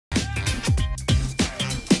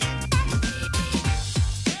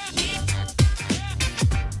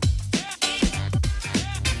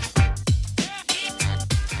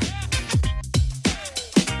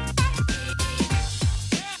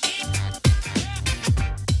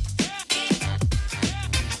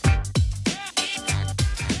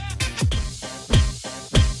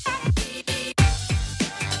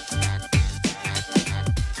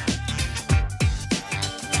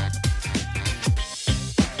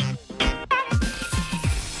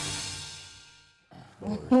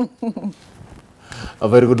A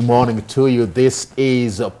very good morning to you. This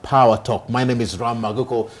is Power Talk. My name is Ram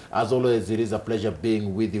Maguko. As always, it is a pleasure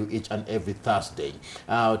being with you each and every Thursday.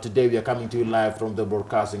 Today we are coming to you live from the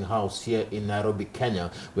broadcasting house here in Nairobi, Kenya.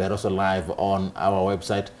 We are also live on our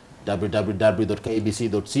website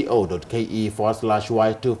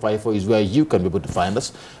www.kbc.co.ke/Y254 is where you can be able to find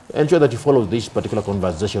us. Ensure that you follow this particular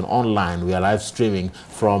conversation online. We are live streaming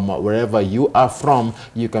from wherever you are from.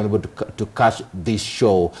 You can be able to catch this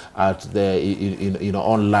show at the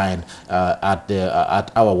online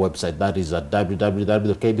at our website. That is at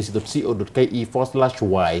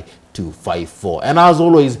www.kbc.co.ke/Y254. And as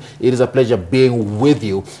always, it is a pleasure being with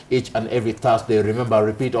you each and every Thursday. Remember, a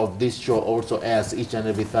repeat of this show also airs each and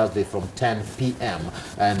every Thursday from 10 p.m.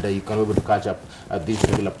 And you can be able to catch up this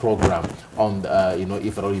particular program on,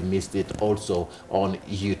 if at all you missed it, also on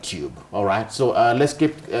YouTube. All right, so let's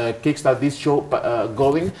kickstart this show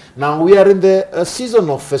going. Now, we are in the season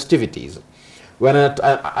of festivities. When at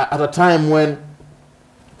a time when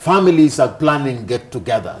families are planning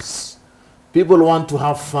get-togethers. People want to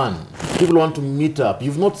have fun. People want to meet up.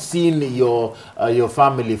 You've not seen your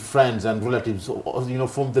family, friends, and relatives,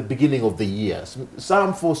 from the beginning of the year.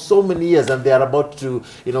 Some for so many years, and they are about to,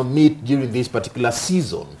 meet during this particular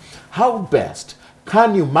season. How best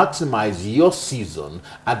can you maximize your season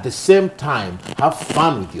at the same time have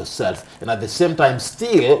fun with yourself, and at the same time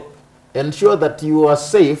still ensure that you are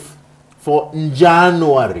safe for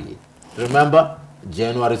January? Remember,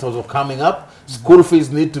 January is also coming up. School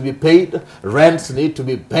fees need to be paid, rents need to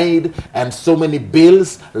be paid, and so many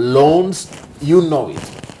bills, loans, you know it.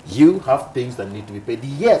 You have things that need to be paid.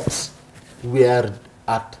 Yet, we are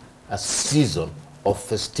at a season of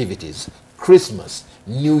festivities. Christmas,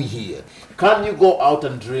 New Year. Can you go out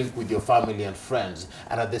and drink with your family and friends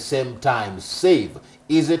and at the same time save?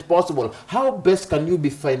 Is it possible? How best can you be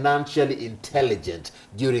financially intelligent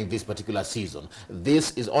during this particular season?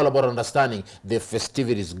 This is all about understanding the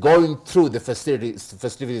festivities, going through the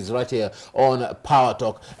festivities right here on Power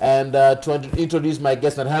Talk. And to introduce my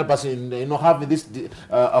guest and help us in having this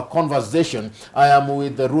conversation, I am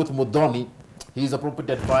with Ruth Mudoni. He's a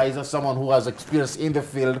property advisor, someone who has experience in the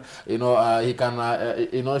field. He can,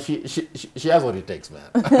 she has what it takes, man.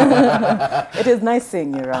 It is nice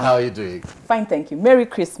seeing you, Ram. How are you doing? Fine, thank you. Merry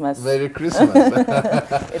Christmas. Merry Christmas.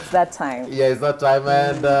 It's that time. Yeah, it's that time.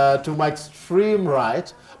 And to my extreme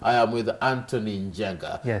right, I am with Anthony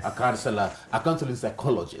Njenga, yes, a counseling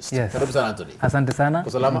psychologist. Yes. Karibu sana, Anthony. Asante sana.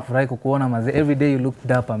 Kusalama. Nafurahi kukuona maze. Every day you look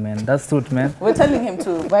dapper, man. That's suit, man. We're telling him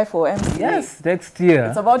to buy for MCA. Yes, next year.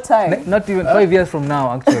 It's about time. Not even 5 years from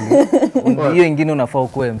now, actually. Hiyo ingine unafaa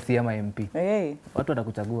ukuwe MC ama MP. Hey. Watu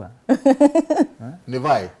watakuchagua.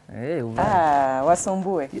 Nivai. Hey,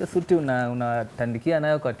 wasumbue. Hiyo suti unatandikia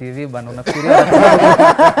nayo kwa TV bana, unafikiria.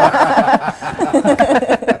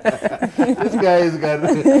 This guy is good.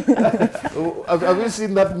 Have you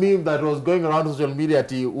seen that meme that was going around social media?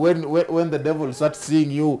 When the devil starts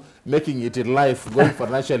seeing you making it in life, going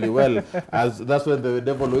financially well, as that's when the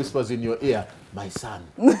devil whispers in your ear, "My son,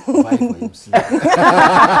 buy for MC."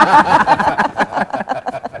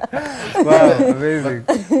 Wow, amazing.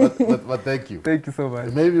 But thank you. Thank you so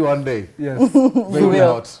much. Maybe one day. Yes. Maybe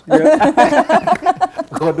not. Yeah.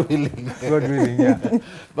 God willing. God willing, yeah.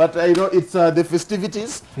 But it's the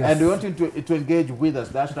festivities, yes, and we want you to engage with us.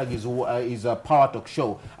 The hashtag is a Power Talk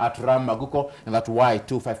show at Ram Maguko, and that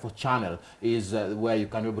Y254 channel is where you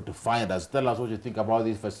can be able to find us. Tell us what you think about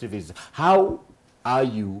these festivities. How are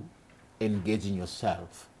you engaging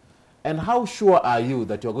yourself, and how sure are you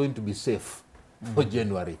that you're going to be safe for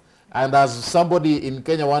January? And as somebody in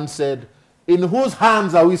Kenya once said, in whose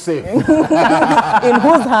hands are we safe? In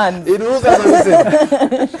whose hands? In whose hands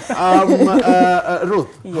are we safe? Ruth,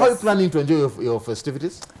 yes, how are you planning to enjoy your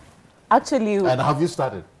festivities? Actually, and have you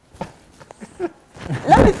started?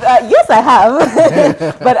 Yes, I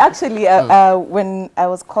have. But actually, when I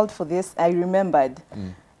was called for this, I remembered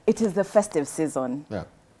it is the festive season. Yeah.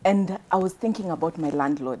 And I was thinking about my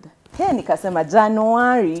landlord. Hey, nikasema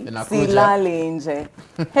January silale nje.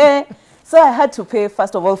 Hey, so I had to pay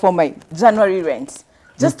first of all for my January rent.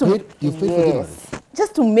 Just you paid for January?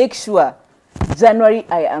 Just to make sure January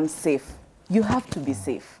I am safe. You have to be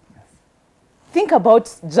safe. Think about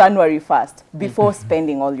January first before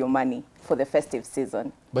spending all your money for the festive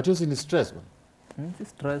season. But you're in stress, man.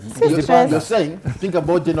 Stress. You're saying, think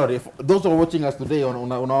about January. Those who are watching us today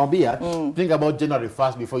on our beer, think about January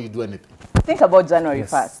 1st before you do anything. Think about January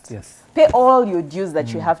 1st. Yes. Pay all your dues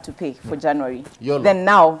that you have to pay for January. Then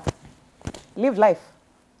now, live life.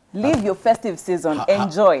 Live your festive season.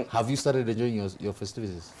 Enjoy. Have you started enjoying your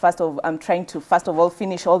festivities? I'm trying to, first of all,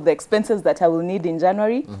 finish all the expenses that I will need in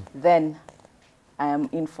January. Then I am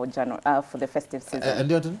in for for the festive season. And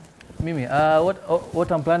Newton? Mimi,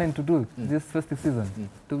 what I'm planning to do this festive season,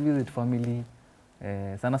 to visit family,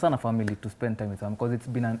 sana family, to spend time with them, because it's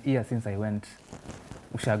been an year since I went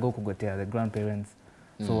Ushago kugotea, the grandparents.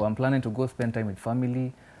 So I'm planning to go spend time with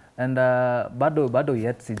family. And bado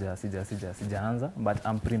yet sijaanza, but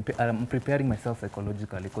I'm preparing myself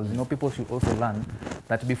psychologically, because you know, people should also learn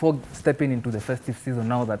that before stepping into the festive season,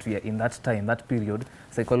 now that we are in that time, that period,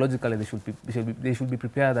 psychologically they should be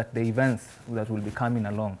prepared that the events that will be coming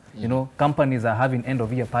along. You know, companies are having end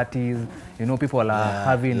of year parties, you know, people are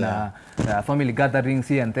having family gatherings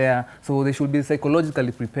here and there, so they should be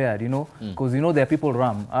psychologically prepared, you know, because you know, there are people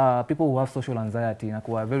people who have social anxiety, and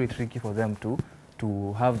who are very tricky for them to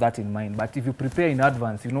have that in mind. But if you prepare in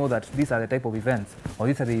advance, you know that these are the type of events, or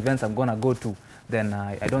these are the events I'm gonna go to, then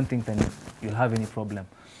I don't think then you'll have any problem.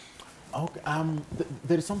 Okay,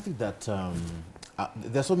 there is something that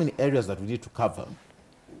there are so many areas that we need to cover,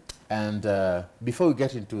 and before we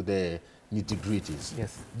get into the nitty-gritties,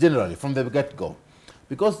 yes, generally from the get-go,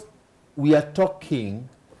 because we are talking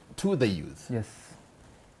to the youth. Yes,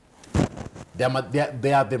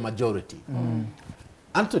 they are the majority.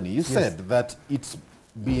 Anthony, you said that it's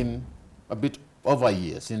been a bit over a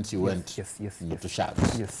year since you went to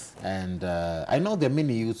Shags. Yes. And I know there are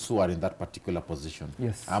many youths who are in that particular position.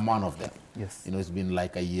 Yes. I'm one of them. Yes. You know, it's been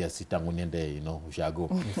like a year, Sitangunende, you know, Ushago.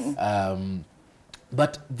 Yes.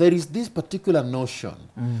 But there is this particular notion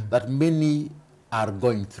that many are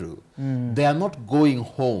going through. They are not going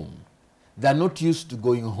home. They are not used to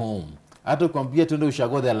going home. After compare to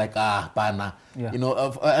Ushago, they're like, pana. Yeah. You know,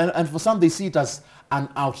 and for some, they see it as an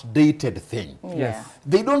outdated thing. Yes.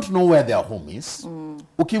 They don't know where their home is.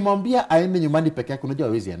 Ukimwambia aende nyumbani peke yake, unajua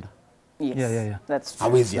hawezi enda. Yes. Yeah. That's true.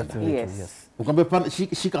 Hawezi enda. Yes. Ukamwambia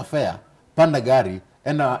shika fare, panda gari,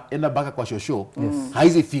 enda baka kwa shosho,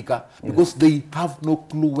 haizi fika, because they have no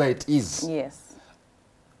clue where it is. Yes.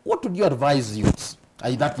 What would you advise youths,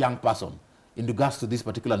 that young person, in regards to this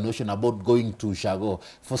particular notion about going to Shago?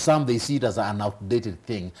 For some, they see it as an outdated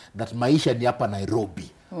thing, that maisha ni hapa Nairobi.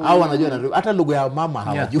 Au wanajua Nairobi, hata lugha ya mama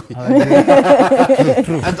hawajui.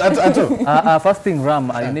 First thing,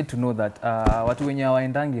 Ram, I need to know that watu wenye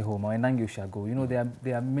waendangi home, waendangi Ushago, you know,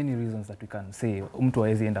 there are many reasons that we can say mtu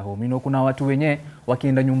hawezi enda home. You know, kuna watu wenye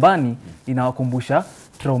wakienda nyumbani inawakumbusha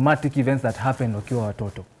traumatic events that happened wakiwa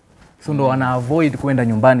watoto. So ndo wana avoid kwenda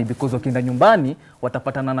nyumbani, because wakienda nyumbani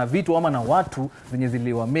watapatana na vitu ama na watu zenye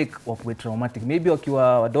ziliwa make wakuwe traumatic. Maybe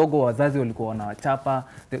wakiwa wadogo wazazi walikuwa wanawachapa,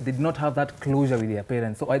 they did not have that closure with their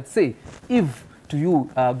parents. So I'd say, if to you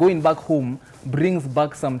going back home brings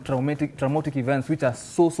back some traumatic events which are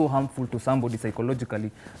so harmful to somebody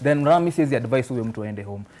psychologically, then Rami says the advice huyo mtu aende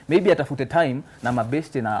home. Maybe atafute time na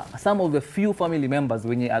mabeste na some of the few family members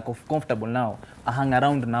wenye are comfortable now, hang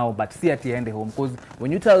around now, but see ati aende home. Because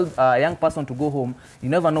when you tell a young person to go home, you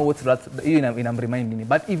never know what's that in reminding.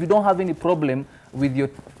 But if you don't have any problem with your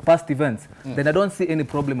past events, then I don't see any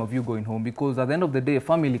problem of you going home, because at the end of the day,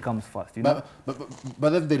 family comes first. You know? But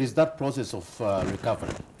then there is that process of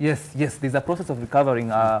recovery. Yes, there's a process of recovering,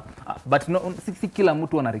 but no, si kila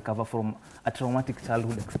mtu ana recover from a traumatic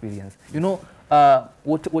childhood experience. You know,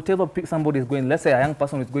 whatever somebody is going, let's say a young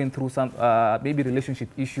person is going through some maybe relationship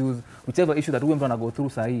issues, whichever issue that we're going to go through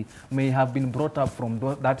sahi, may have been brought up from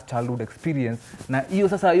that childhood experience. Na hiyo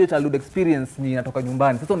sasa, hiyo childhood experience ni inatoka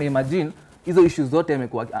nyumbani. Sasa una imagine hizo issues zote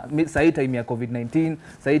yamekuwa sahi time ya COVID-19,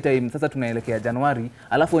 sahi time sasa tunaelekea January,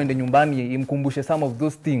 alafu ende nyumbani imkumbushe some of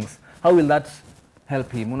those things. How will that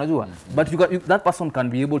help him? Unajua? But that person can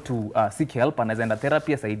be able to seek help, and anaenda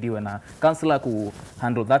therapy asaidiwe na counselor ku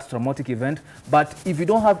handle that traumatic event. But if you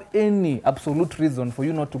don't have any absolute reason for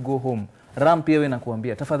you not to go home, Ram pia wewe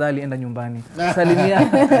nakuambia tafadhali enda nyumbani,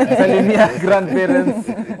 salimia grandparents,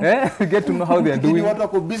 get to know how they are doing. Watu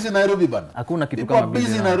wako busy Nairobi bana. Hakuna kitu kama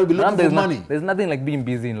busy Nairobi, looking for money. There's nothing like being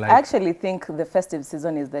busy in life. I actually think the festive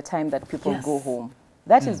season is the time that people go home.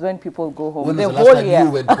 That is when people go home. When the was the last time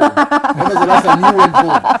you went home? When was the last time you went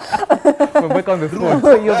home? We're back on the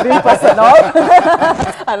phone. You've been personal.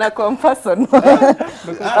 And I come personal.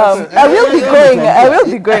 I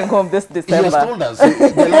will be going home this December. He has told us.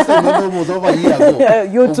 The last time you went home was over a year ago.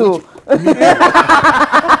 You too.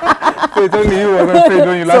 So it's only you who are going to say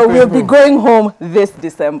when you last So we'll went be home. going home this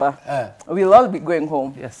December. We'll all be going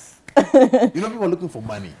home. Yes. You know, people are looking for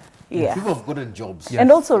money. Yeah. People have gotten jobs. Yes.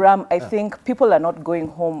 And also, Ram, I think people are not going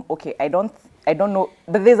home. Okay, I don't know,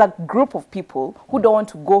 but there's a group of people who don't want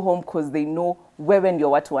to go home because they know where when you're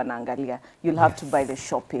watu wanaangalia, you'll have to buy the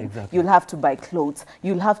shopping, you'll have to buy clothes,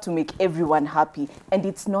 you'll have to make everyone happy, and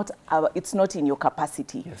it's not in your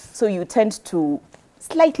capacity. Yes. So you tend to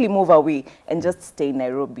slightly move away and just stay in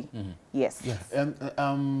Nairobi. Yes.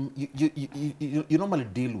 You normally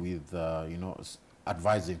deal with,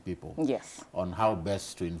 advising people Yes. on how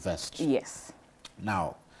best to invest. Yes.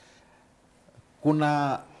 Now,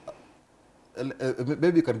 kuna,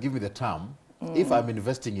 maybe you can give me the term. If I'm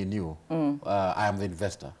investing in you, I am the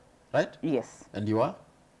investor, right? Yes. And you are?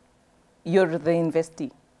 You're the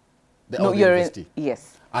investee. The investee.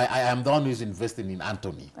 Yes. I am the one who's investing in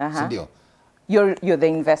Anthony. Sindio? You're the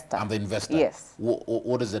investor. I'm the investor. Yes.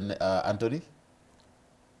 What is Anthony?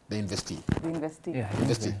 The investee. The investee. Yeah,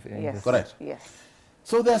 Investee. Yes. Correct. Yes.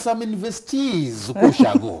 So there are some investees who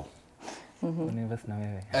shago. Unainvest na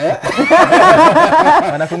wewe.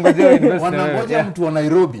 Wanangoja mtu wa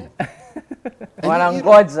Nairobi.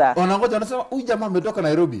 Wanangoja. Wanasema huyu jamaa ametoka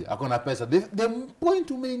Nairobi, ako na pesa. The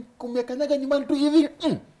point umekanyaga nyumbani tu hivi.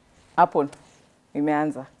 Apple.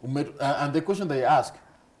 Imeanza. And the question they ask,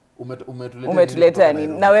 umetuleta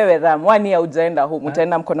nini? Na wewe Ram, 1 year hujaenda home,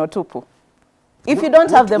 utaenda mkono tupu. If you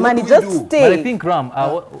don't have the money, just stay. But I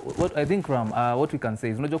think Ram, what we can say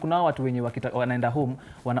is, unajua kuna watu wenye wanaenda home,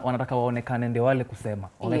 wanataka waonekane ndio wale kusema.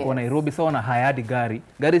 Wanakuwa Nairobi, so wana hire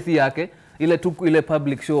gari si yake, ile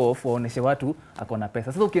public show off waoneshe watu akona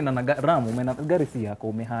pesa. Sasa ukienda na Ram, umeenda gari si yako,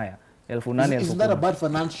 umehire 8,000. Is that a bad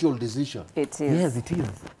financial decision? It is. Yes, it is.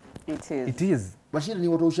 It is. It is. But ni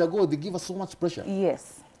watu ushago, they give us so much pressure.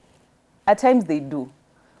 Yes. At times they do.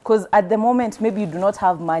 Because at the moment, maybe you do not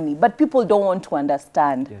have money, but people don't want to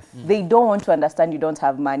understand. Yes. They don't want to understand you don't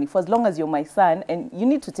have money. For as long as you're my son and you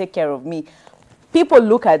need to take care of me, people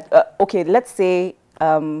look at, okay, let's say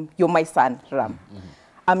you're my son, Ram.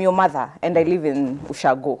 I'm your mother and I live in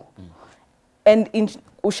Ushago. And in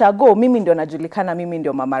Ushago, mimi ndio najulikana, mimi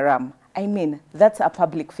ndio Mama Ram. I mean, that's a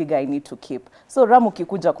public figure I need to keep. So Ram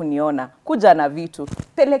ukikuja kuniona, kuja na vitu,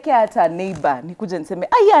 pelekea hata neighbor, nikuje niseme,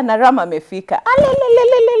 aya na Ram amefika.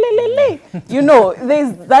 Alelelelelelele. You know,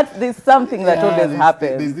 there's something that always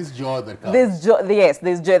happens. There's this joy that comes.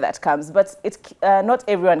 There's joy that comes, but not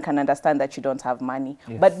everyone can understand that you don't have money.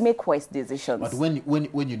 Yes. But make wise decisions. But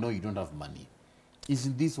when you know you don't have money,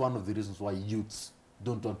 isn't this one of the reasons why youths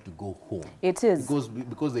don't want to go home? It is.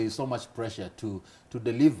 Because there is so much pressure to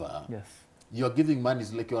deliver. Yes. You're giving money,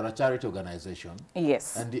 it's like you're a charity organization.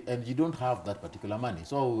 Yes. And you don't have that particular money.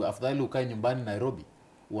 So after I look nyumbani Nairobi,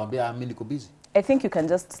 uambia mimi niko busy. I think you can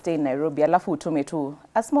just stay in Nairobi, alafu utume tu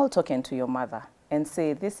a small token to your mother and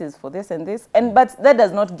say this is for this and this. But that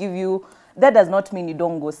does not mean you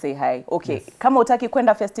don't go say hi. Okay, yes. Kama utaki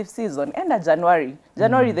kwenda festive season, enda January.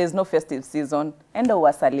 There's no festive season. Enda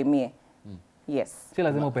uwasalimie. Yes. Si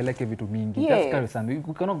lazima upeleke vitu mingi. Yes. Just carry something.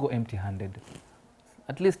 You cannot go empty-handed.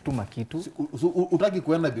 At least tuma kitu. Utaki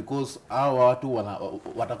kuenda because hawa watu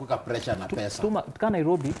watakuka pressure na pesa. Tuka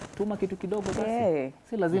Nairobi, tuma kitu kidogo basi. Yeah.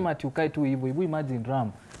 Si lazima ati ukae tu hivyo. Hebu imagine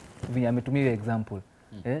Ram, vile ametumia example.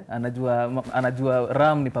 Anajua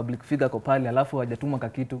Ram ni public figure kwa pale, alafu hajatuma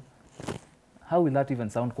kitu. How will that even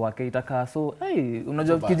sound kwake? Itakaa so,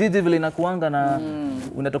 unajua kijiji vile inakuanga na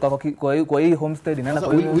unatoka kwa hii homestead inaenda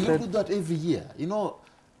kwa hii homestead. We do that every year. You know,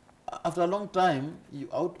 after a long time,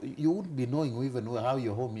 you wouldn't be knowing even how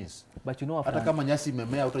your home is. But you know, hata kama nyasi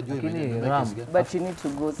imemea utajua imemea. But you need to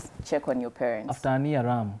go check on your parents. After a year,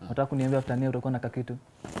 Ram, unataka kuniambia after a year utakuwa na kakitu?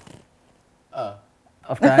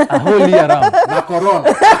 After a whole year, Ram. Na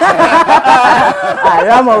corona.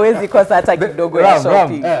 Ram hawezi kosa hata kidogo ya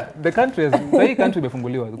shopping. The country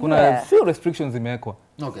imefunguliwa. Kuna few restrictions zimewekwa.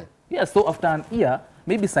 Okay. Yeah, so after an year,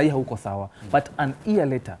 maybe sahi hauko sawa. But an year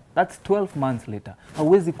later, that's 12 months later,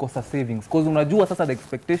 hauwezi kosa savings. Because unajua sasa the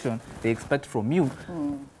expectation they expect from you.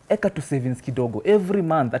 Eka tu savings kidogo. Every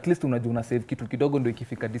month, at least unajua una save kitu kidogo ndio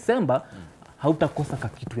ikifika December, hautakosa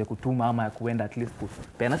kitu ya kutuma ama ya kuenda at least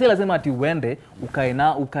kupena. Si lazima ati uende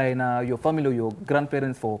ukae na your family or your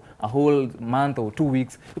grandparents for a whole month or 2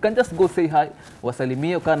 weeks. You can just go say hi,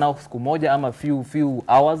 wasalimie, ukaa nao siku moja ama few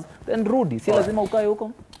hours, then rudi. Si lazima ukae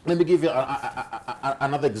huko. Let me give you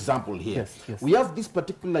another example here. Yes. We have this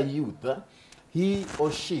particular youth. He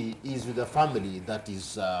or she is with a family that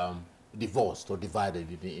is divorced or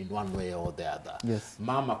divided in one way or the other. Yes.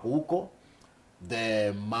 Mama kuko,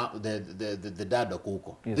 the dad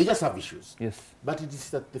kuko. Yes. They just have issues. Yes. But it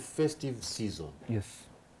is at the festive season. Yes.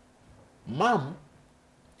 Mom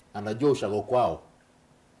anajua ushago kwao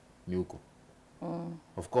ni huko.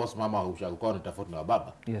 Of course, mama ushago kwao ni tofauti na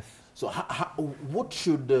baba. Yes. So what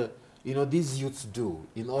should these youths do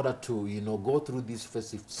in order to go through this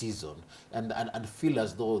festive season and feel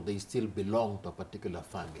as though they still belong to a particular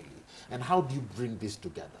family? And how do you bring this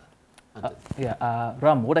together?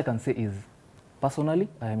 Ram, what I can say is, personally,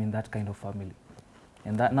 I am in that kind of family.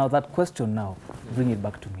 And that question now, bring it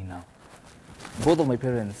back to me now. both of my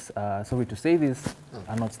parents, sorry to say this,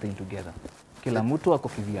 are not staying together. Kila mtu ako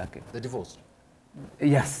kivyake. They're divorced?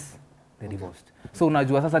 Yes, they're divorced. So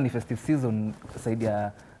unajua sasa ni festive season, side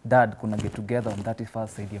ya dad kuna get together on 31st,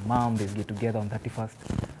 side ya mom they get together on 31st.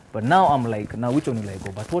 But now I'm like, now which one will I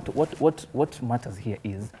go? But what matters here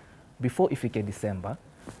is, before ifike December,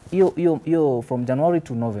 iyo from January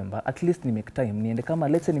to November, at least ni make time. Niende kama,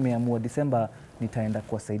 let's say nimeamua December nitaenda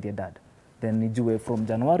kwa side ya dad. Then nijue from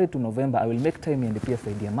January to November, I will make time niende pia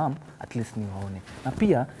side ya mom, at least niwaone. Na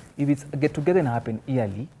pia, if it's get together and happen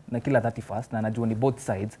yearly, na kila 31st, na najua ni both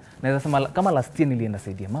sides, na sema kama last year nilienda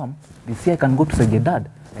side ya mom, this year I can go to side ya dad,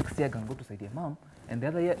 next year I can go to side ya mom, and the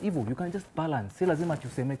other year, Ivo, you can just balance. Si lazima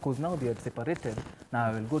tuseme, because now they are separated, now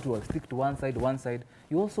I will go to stick to one side.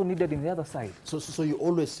 You also needed in the other side. So you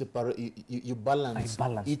always separate, you balance. I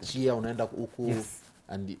balance each year unaenda huku. Yes.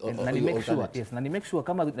 And you make sure, yes, na make sure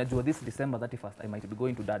kama najua this December 31st I might be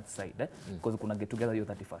going to dad's side because kuna get together your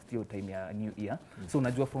 31st your time ya new year. So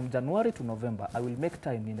najua from January to November I will make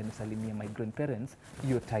time niende nisalimie my grandparents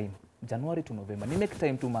your time January to November. Ni make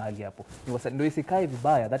time tu mahali hapo. Ndio isikae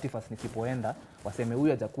vibaya 31st nisipoenda waseme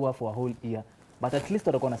huyu hajakuwa for a whole year. But at least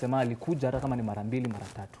watakuwa nasema alikuja hata kama ni mara 2 mara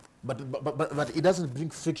 3. But it doesn't bring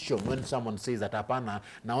friction when someone says that hapana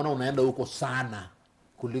naona unaenda huko sana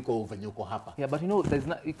kuliko venye uko hapa. Yeah, but you know, there's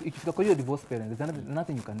not, if you're your divorced parents, there's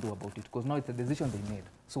nothing you can do about it because now it's a decision they made.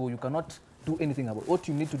 So you cannot do anything about it. What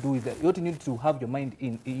you need to do is that what you need to have your mind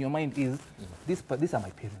in your mind is these are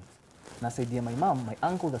my parents. Na side ya my mom, my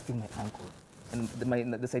uncles are still my uncles. And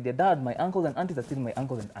the side of dad, my uncles and aunties are still my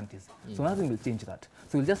uncles and aunties. So nothing will change that.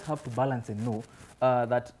 So you'll just have to balance and know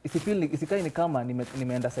that if you feel like isikai ni kama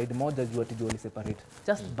nimeenda side moja juu ati juu separate,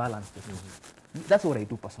 just balance the two. That's what I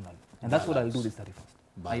do personally, and that's what I'll do this 31st.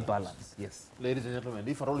 I balance, yes. Ladies and gentlemen,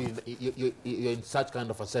 if at all you're in such kind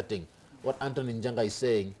of a setting, what Anthony Njanga is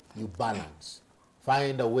saying, you balance.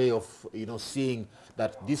 Find a way of, seeing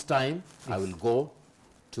that this time I will go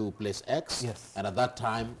to place X, yes, and at that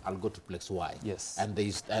time I'll go to place Y. Yes. And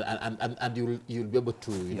there's and you'll be able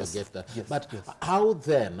to yes, get that. Yes, but yes, how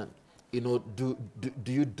then do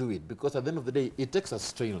you do it? Because at the end of the day, it takes a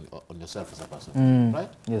strain on yourself as a person, right?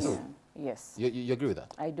 Yes. Yeah. Yes. You agree with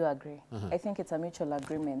that? I do agree. I think it's a mutual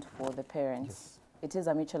agreement for the parents. Yes. It is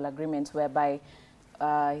a mutual agreement whereby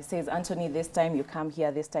he says, Anthony, this time you come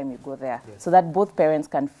here, this time you go there. Yes. So that both parents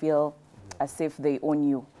can feel as if they own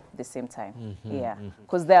you at the same time. Yeah.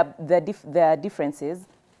 Because their differences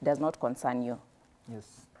does not concern you. Yes.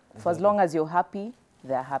 For as long as you're happy,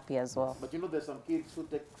 they're happy as well. But there's some kids who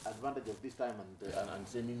take advantage of this time and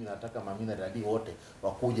say mimi nataka mami na dadi wote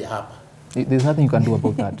wakuje hapa. There's nothing you can do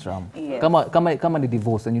about that, Ram. Yeah. Kama ni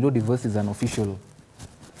divorce, and you know divorce is an official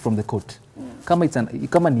from the court. Kama ni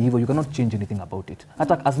hivyo, you cannot change anything about it.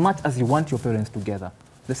 As much as you want your parents together,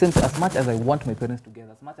 the same as much as I want my parents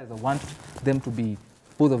together, as much as I want them to be,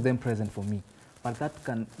 both of them present for me. But that's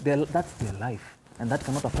their life, and that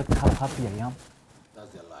cannot affect how happy I am.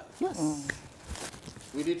 That's their life. Yes.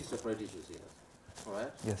 We need to separate issues here. All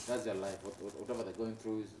right? Yes. That's their life. Whatever they're going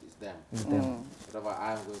through is them. It's them. Whatever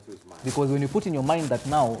I am going through is mine. Because when you put in your mind that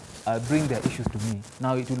now bring their issues to me,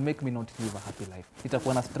 now it will make me not live a happy life.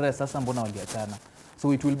 Itakuwa na stress sasa mbona waliachana.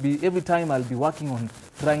 So it will be every time I'll be working on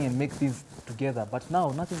trying and make things together. But now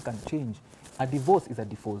nothing can change. A divorce is a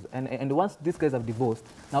divorce. And once these guys have divorced,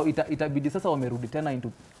 now itabidi sasa wamerudi tena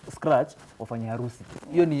into scratch wafanye harusi.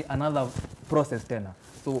 Hiyo ni another process tena.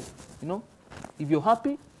 So, if you're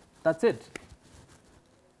happy, that's it.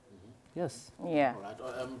 Yes. Yeah.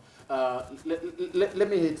 All right. Let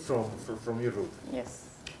me hit from you, Ruth. Yes.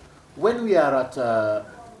 When we are at a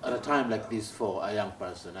time like this for a young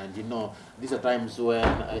person, and these are times when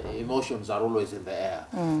emotions are always in the air,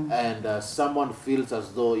 and someone feels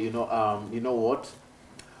as though you know what,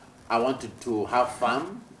 I wanted to have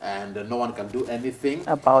fun, and no one can do anything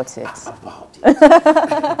about it.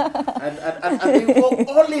 And they go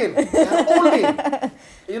all in. They're all in.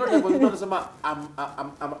 I'm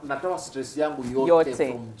natoa stress yangu yote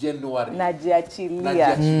from January.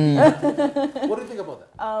 Najiachilia. What do you think about that?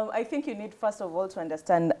 I think you need first of all to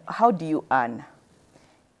understand, how do you earn?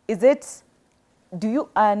 Does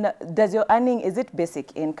your earning, is it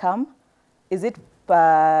basic income? Is it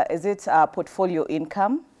portfolio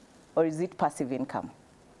income? Or is it passive income?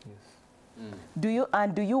 Yes. Do you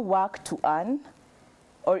earn? Do you work to earn?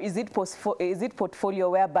 Or is it portfolio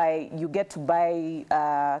whereby you get to buy,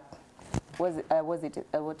 what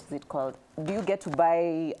is it called? Do you get to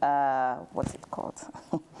buy, what's it called?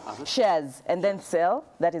 Shares and then sell,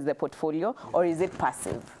 that is the portfolio, or is it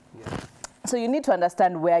passive? Yeah. So you need to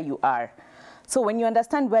understand where you are. So when you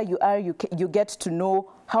understand where you are, you get to know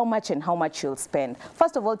how much and how much you'll spend.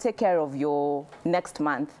 First of all, take care of your next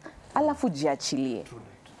month. Alafu jiachilie.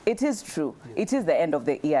 It is true. Yes. It is the end of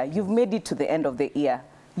the year. You've made it to the end of the year.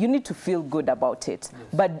 You need to feel good about it. Yes.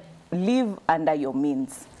 But live under your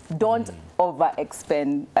means. Don't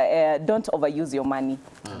overexpend. Don't overuse your money.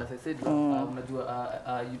 And as I said,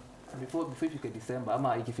 before ifike December,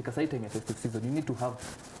 ama ikifika sai time ya festive season, you need to have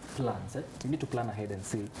plans. You need to plan ahead and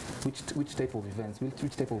see which type of events,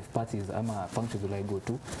 which type of parties ama functions will I go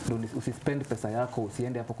to. Don't usispend pesa yako,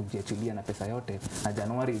 usiende hapo kujiachilia na pesa yote. Na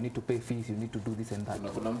January you need to pay fees, you need to do this and that.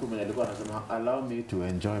 Kuna mtu mwenye alikuwa anasema allow me to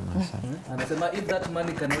enjoy myself. Anasema if that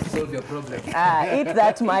money cannot solve your problem. Eat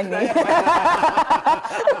that money.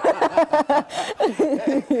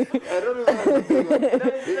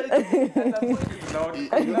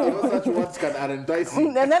 I don't know such words can entice you.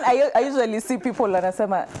 And then I usually see people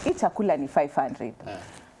wanasema hii chakula ni 500.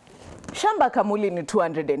 Shamba kamuli ni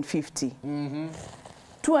 250.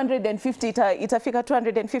 250 itafika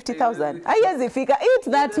 250,000. Haiwezi fika.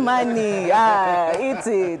 Eat that money. Eat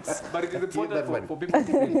it. But it is important for people to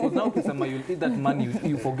think, because now ukisema you'll eat that money,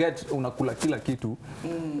 you forget unakula kila kitu.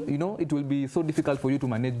 You know, it will be so difficult for you to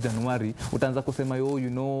manage January. Utaanza kusema, oh, you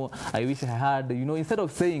know, I wish I had, you know, instead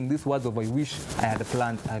of saying these words of I wish I had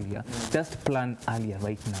planned earlier, just plan earlier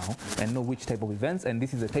right now and know which type of events and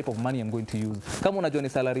this is the type of money I'm going to use. Kama unajua ni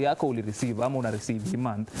salary yako uli receive ama una receive the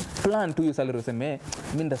month, plan to your salary useme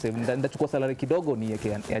mimi ndachukua salary kidogo ni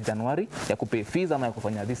ya January ya kupay fees ama ya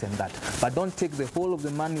kufanya this and that, but don't take the whole of the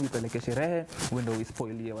money upeleke sherehe uende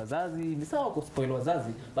uspoilie wazazi. Ni sawa kuspoil wazazi,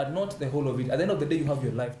 but not the whole of it. At the end of the day you have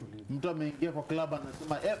your life to live. Mtu ameingia kwa club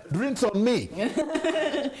anasema drinks on me.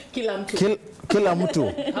 Kila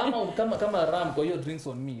mtu kama Ram kwa hiyo drinks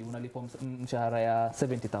on me unalipa mshahara ya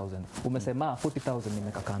 70,000, umesema 40,000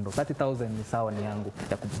 nimeka kando, 30,000 ni sawa, ni yangu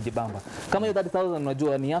ya kujibamba. Kama hiyo 30,000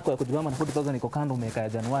 unajua ni yako ya kujibamba na 40,000 iko kando umeweka ya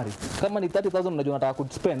Januari, kama ni 30,000 unajua unataka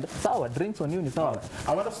kuspend, sawa, drinks on you ni sawa.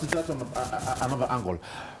 I want us to touch on another angle,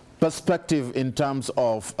 perspective in terms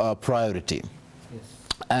of priority. Yes.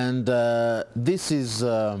 And this is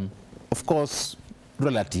of course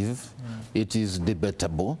relative. It is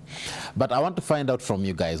debatable, but I want to find out from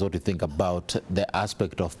you guys what you think about the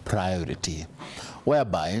aspect of priority,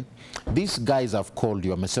 whereby these guys have called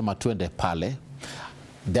you amesema twende pale,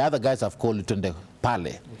 the other guys have called you twende pale.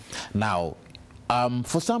 Yes. Now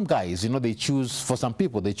for some guys, you know, they choose, for some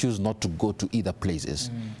people they choose not to go to either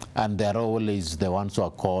places, and they're always the ones who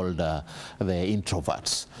are called the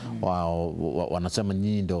introverts. Wanasema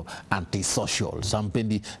nyinyi ndo antisocial,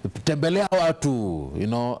 sampendi tembelea watu, you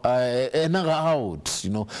know, enanga out, you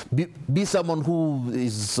know, be someone who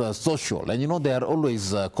is social, and you know they are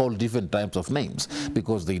always called different types of names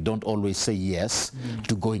because they don't always say yes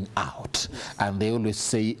to going out, and they always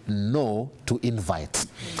say no to invites.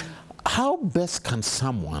 How best can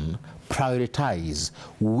someone prioritize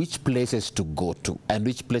which places to go to and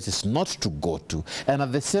which places not to go to, and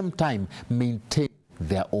at the same time maintain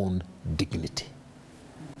their own dignity?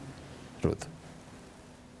 Ruth.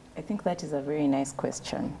 I think that is a very nice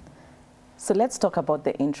question. So let's talk about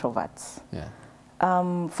the introverts. Yeah.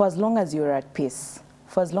 For as long as you're at peace,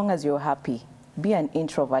 for as long as you're happy, be an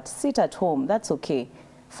introvert. Sit at home. That's okay.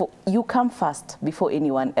 You come first before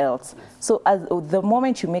anyone else. So as the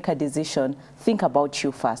moment you make a decision, think about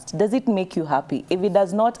you first. Does it make you happy? If it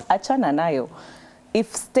does not, achana nayo.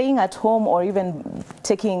 If staying at home or even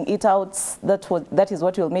taking it out, that is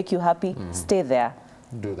what will make you happy, stay there.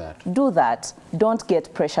 Do that. Do that. Don't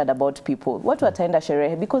get pressured about people. Watu wataenda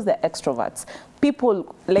sherehe because they're extroverts. People,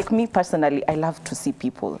 like me personally, I love to see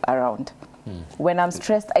people around. When I'm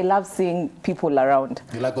stressed, I love seeing people around.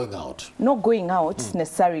 You like going out? Not going out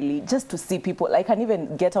necessarily, just to see people. I can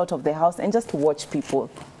even get out of the house and just watch people,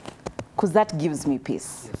 because that gives me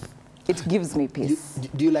peace. Yes. It gives me peace.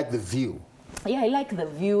 Do you like the view? Yeah, I like the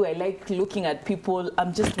view. I like looking at people.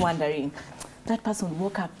 I'm just wondering, that person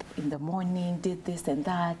woke up in the morning, did this and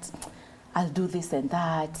that. I'll do this and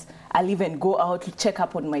that. I'll even go out to check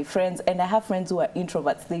up on my friends. And I have friends who are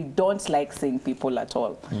introverts. They don't like seeing people at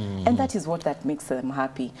all. And that is what makes them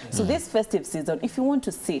happy. So this festive season, if you want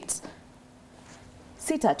to sit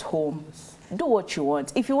at home. Do what you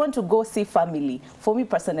want. If you want to go see family, for me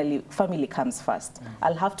personally, family comes first.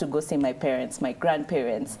 I'll have to go see my parents, my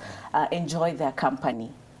grandparents, enjoy their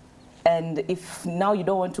company. And if now you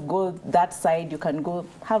don't want to go that side, you can go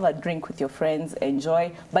have a drink with your friends,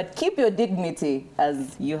 enjoy, but keep your dignity,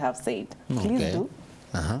 as you have said. Please do.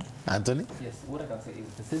 Anthony? Yes, what I can say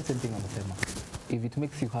is the same thing on the tema. If it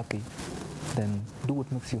makes you happy, then do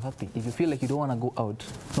what makes you happy. If you feel like you don't want to go out,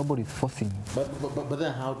 nobody's forcing you. But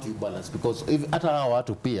then how do you balance? Because if at our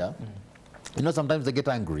to peer, You know, sometimes they get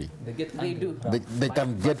angry. They get angry. They do. They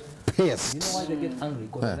can get pissed. You know why they get angry?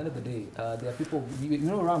 Because at the end of the day, there are people, you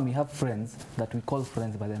know, around we have friends that we call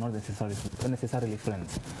friends, but they're not necessarily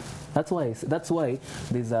friends. That's why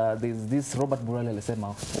there's this Robert Burrell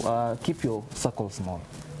Lesema, keep your circle small.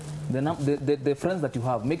 The friends that you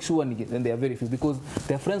have, make sure and they are very few, because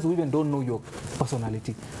they're friends who even don't know your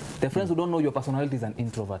personality. They're friends who don't know your personality is an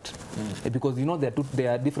introvert. Because you know there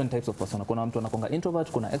are different types of persona. Kuna mtu anakuanga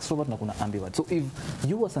introvert, kuna extrovert, na kuna ambivert. So if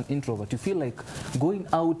you as an introvert, you feel like going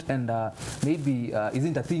out and maybe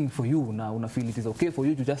isn't a thing for you, na una feel it is okay for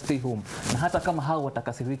you to just stay home. Na hata kama hao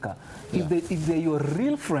watakasirika, if they're your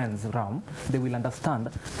real friends, Ram, they will understand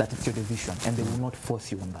that it's your decision and they will not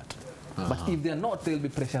force you on that. But if they're not, they'll be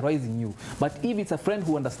pressurizing you. But if it's a friend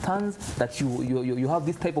who understands that you have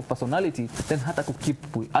this type of personality, then hata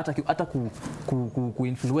ku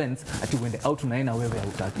influence ati uende out unaenda wewe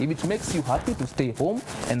hautaki. If it makes you happy to stay home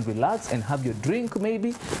and relax and have your drink,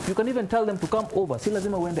 maybe you can even tell them to come over. Si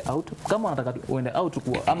lazima uende out. Kama wanataka uende out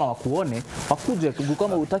ama wakuone, wakuje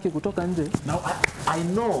kama utaki kutoka nje. Now I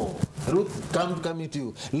know Ruth coming to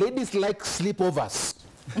you. Ladies like sleepovers.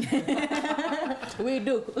 We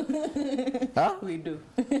do. Huh? We do.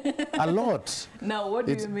 A lot. Now, what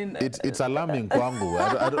do you mean? It's alarming kwangu.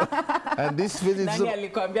 And this feeling Nani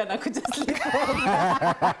alikwambia nakuja sleepover?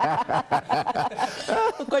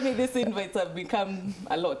 Kwani these invites have become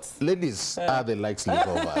a lot. Ladies, they like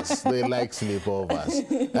sleepovers. They like sleepovers.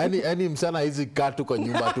 Any msana hizi katu kwa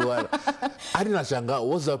nyumba tu. Hadi nashangaa,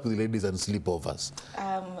 what's up with ladies and sleepovers?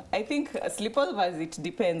 I think sleepovers, it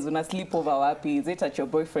depends. Una sleepover wapi? Is it at your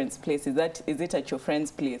boyfriend's place? Is it at your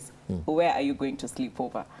friend's place? Where are you going to sleep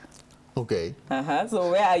over? Okay.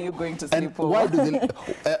 So where are you going to sleep over? Why do they?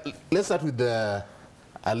 Let's start with a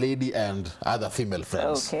lady and other female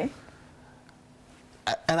friends. Okay.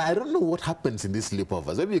 And I don't know what happens in these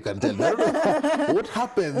sleepovers. Maybe you can tell me. I don't know what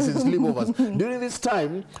happens in sleepovers. During this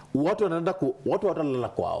time, watu watalala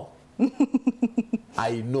kwao.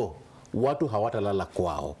 I know. Watu hawatalala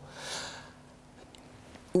kwao.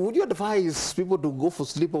 Would you advise people to go for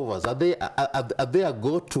sleepovers? Are they a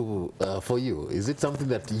go-to for you? Is it something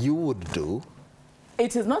that you would do?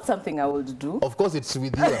 It is not something I would do. Of course, it's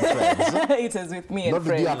with you and friends. It is with me and not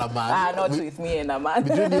friends. Not with you and a man. Not with me and a man.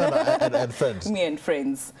 Between you and friends. Me and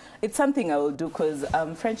friends. It's something I will do because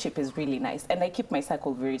friendship is really nice. And I keep my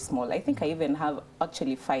circle very small. I think I even have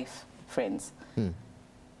actually 5 friends.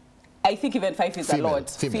 I think even 5 is a lot.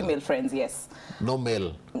 Female friends, yes. No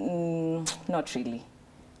male? Not really.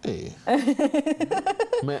 Hey.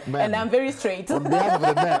 Man. And I'm very straight. On behalf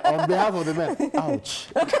of the men. Ouch.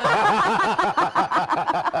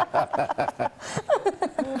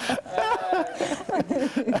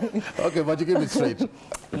 Okay, but you keep it straight.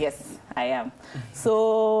 Yes, I am.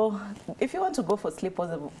 So if you want to go for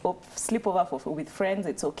sleepover with friends,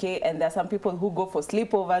 it's okay. And there are some people who go for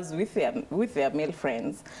sleepovers with their male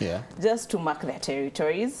friends, just to mark their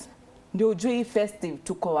territories. Ndio ujue festive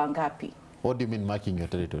tuko wangapi. What do you mean marking your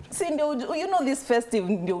territory? Si ndio, you know this festive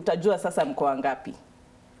ndio utajua sasa mko wangapi.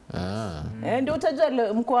 Ndio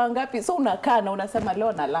utajua mko wangapi. So unakaa na unasema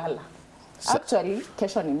leo nalala. Actually,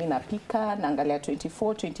 kesho ni mimi napika, naangalia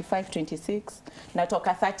 24, 25, 26,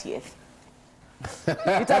 natoka 30th.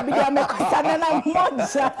 Itabidi amekosana na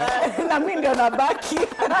mmoja na mimi ndio nabaki.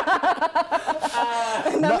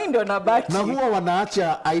 Na mimi ndio nabaki. Na huwa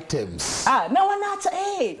wanaacha items. Na wanaacha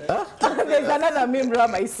there's another meme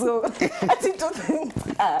Ram I saw. Ati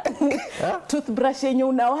toothbrush yenye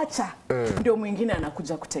unawacha ndio mwingine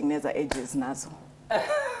anakuja kutengeneza edges nazo.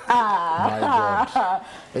 My God.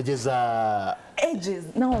 Edges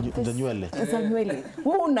no, za nywele. Za nywele.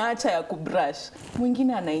 Wewe unaacha ya kubrush,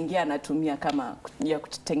 mwingine anaingia anatumia kama ya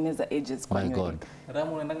kutengeneza edges kwa nywele. My God.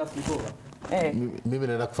 Ramu unaendanga sleepover? Mimi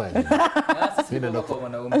naenda kufanya. Mimi naenda kwa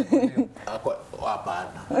wanaume. Hapana.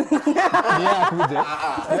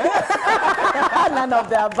 None of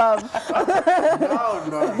the above.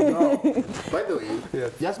 No. By the way,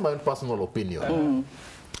 just my own personal opinion.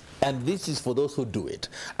 And this is for those who do it.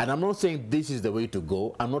 And I'm not saying this is the way to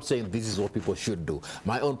go. I'm not saying this is what people should do.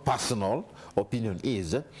 My own personal opinion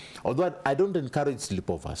is, although I don't encourage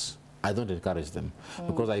sleepovers, I don't encourage them.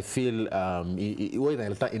 Because I feel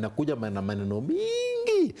inakuja maneno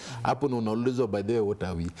mingi. Hapo unaulizwa by the way, what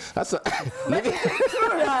are we? Let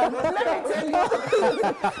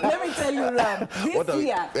me tell you, Ram. This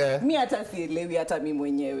year, me hata sielewi hata mimi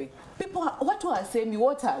mwenyewe. Watu wasemi,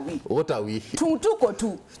 what are we? What are we? Tuko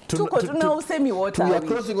na usemi what are we? We are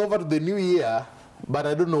crossing over to the new year, but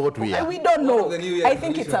I don't know what we are. We don't know. I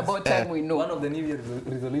think it's about time we know. One of the New Year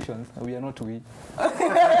resolutions, we are not we. What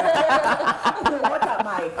am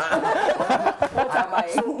I? What am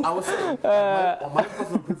am I? I was saying, my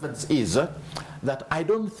personal preference is that I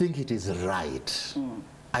don't think it is right.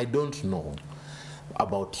 I don't know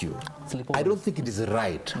about you. I don't think it is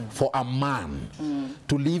right for a man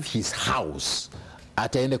to leave his house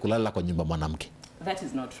ataende kulala kwa nyumba mwanamke. That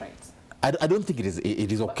is not right. I don't think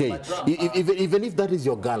it is okay. Even if that is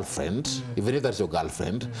your girlfriend,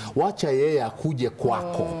 wacha yeye akuje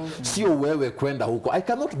kwako. Sio wewe kwenda huko. I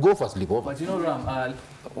cannot go for sleepover. But you know, Ram,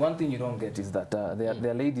 one thing you don't get is that there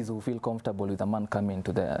are ladies who feel comfortable with a man coming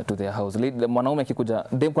to their house. Mwanaume akikuja,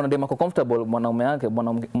 kuna dem ako comfortable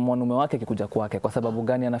mwanaume wake akikuja kwake. Kwa sababu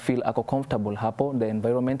gani ana feel ako comfortable hapo, the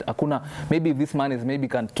environment. Akuna, maybe this man is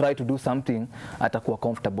can try to do something atakuwa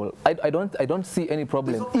comfortable. I don't see any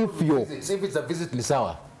problem if it's a visit ni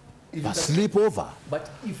sawa. A sleepover. But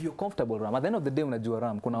if you're comfortable, Ram, at the end of the day unajua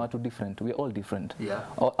Ram, kuna watu different. We're all different. Yeah.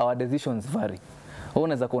 Our decisions vary.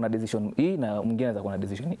 Unaweza kuwa na decision hii na mwingine anaweza kuwa na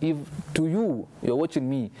decision. If to you you're watching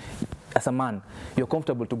me as a man, you're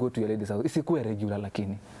comfortable to go to your lady's house. Isikuwe regular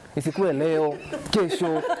lakini. Isikuwe leo,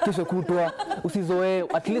 kesho kutwa, usizoe,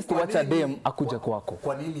 at least wacha dem akuja kwako.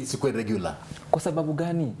 Kwa nini isikuwe regular? Kwa sababu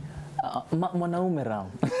gani? Mwanaume Ram.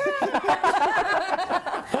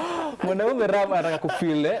 Mwanaume Ram anataka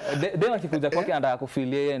kufeel, dem akikuja kwake anataka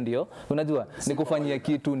kufeel yeye ndio. Unajua, nikufanyia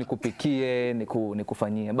kitu, nikupikie,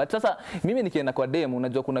 nikufanyie. But sasa mimi nikienda kwa dem,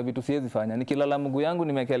 unajua kuna vitu siwezi fanya. Nikilala mguu yangu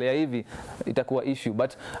nimekelea hivi, itakuwa issue.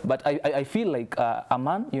 But I feel like a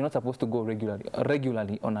man, you're not supposed to go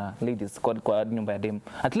regularly on a ladies kwa nyumba ya dem.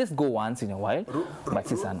 At least go once in a while, but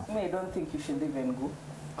si sana. I don't think you should even go.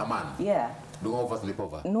 A man? Yeah. Do over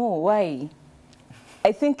sleepover? No, why?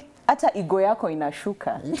 I think hata ego yako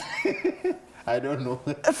inashuka. I don't know.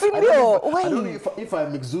 Why? I don't know if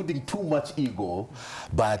I'm exuding too much ego,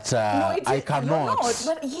 but I cannot.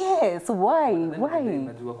 But yes, why?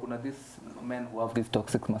 Unajua kuna this men who have this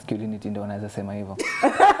toxic masculinity ndio wanaweza sema hivyo. No.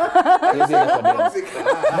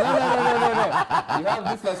 You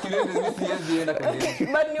have this masculinity, this yes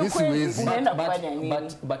enda kwa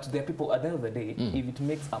but there are people at the end of the day, if it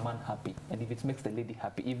makes a man happy and if it makes the lady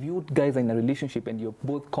happy, if you guys are in a relationship and you're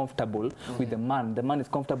both comfortable with the man is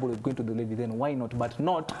comfortable with going to the lady, then why not? But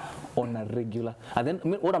not on a regular. And then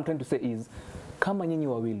what I'm trying to say is, kama nyinyi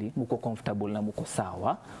wawili mko comfortable na mko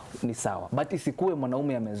sawa, ni sawa. But isikuwe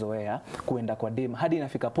mwanaume amezoea kuenda kwa dem hadi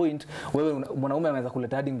inafika point wewe mwanaume anaweza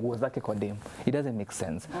kuleta hadi nguo zake kwa dem. It doesn't make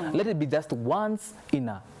sense. Let it be just once in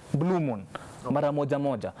a blue moon. Mara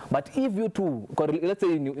moja. But if you two, let's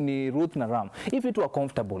say ni Ruth na Ram, if you two are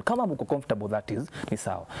comfortable, kama mko comfortable, that is, ni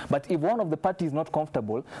sawa. But if one of the parties is not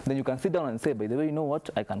comfortable, then you can sit down and say, by the way, you know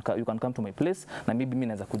what, you can come to my place, na maybe mimi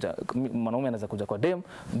naweza kuja, mwanaume anaweza kuja kwa dem,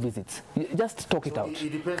 visits. Just talk it out.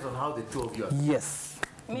 It depends on how the two of you are. Yes.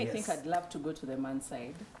 I think I'd love to go to the man's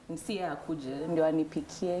side. Msie akuje ndio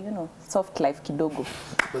anipikie, soft life kidogo.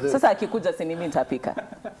 Sasa akikuja si mimi nitapika.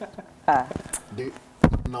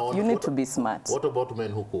 Now, you need to be smart. What about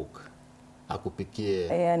men who cook?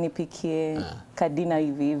 Akupikie. Anipikie kadina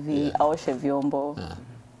hivi, aoshe vyombo.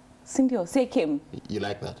 Si ndio? Say Kim. You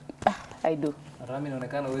like that? I do. Rami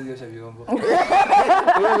inaonekana huwezi osha vyombo.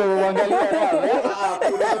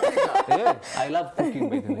 I love cooking,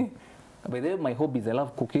 by the way. By the way, my hobbies, I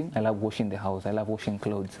love cooking, I love washing the house, I love washing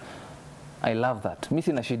clothes. I love that. Mimi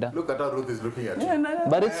sina shida. Look at how Ruth is looking at you.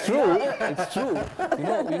 But it's true. It's true.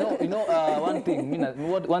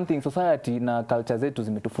 One thing society na culture zetu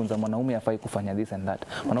zimetufunza mwanaume hafai kufanya this and that.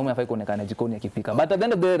 Mwanaume hafai kuonekana jikoni akipika. But at the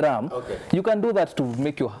end of the day, Ram, you can do that to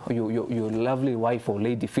make your lovely wife or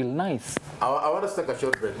lady feel nice. I want to take a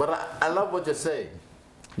short break, but I love what you're saying.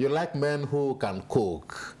 You like men who can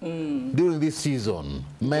cook. During this season,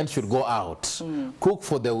 men should go out, cook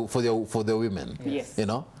for the women. Yes.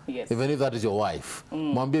 Yes. Even if that is your wife.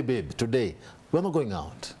 Mwambie, babe, today we're not going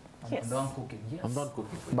out. Yes. I'm done cooking. Yes. I'm done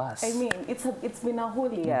cooking. Bas. I mean, it's been a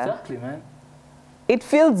whole year. Exactly, man. It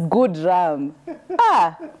feels good, Ram.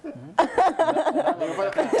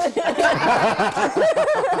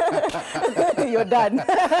 You're done.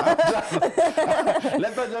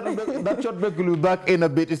 Let's that short break. We'll be back in a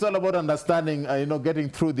bit. It's all about understanding, getting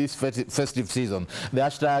through this festive season. The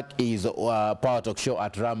hashtag is Power Talk Show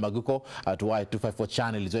at Ram Maguko at Y254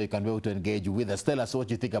 channel, so you can be able to engage with us. Tell us what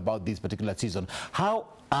you think about this particular season. How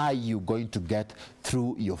are you going to get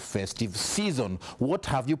through your festive season? What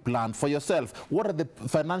have you planned for yourself? What are the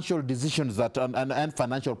financial decisions that and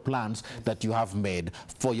financial plans that you have made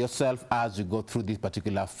for yourself as you go through this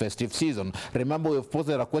particular festive season? Remember, we've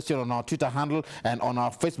posted a question on our Twitter handle and on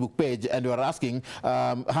our Facebook page, and we're asking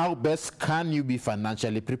how best can you be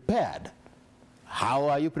financially prepared? How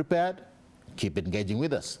are you prepared? Keep engaging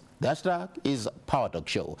with us. The hashtag is Power Talk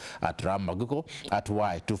Show at Ram Maguko at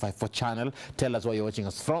Y254 channel. Tell us where you're watching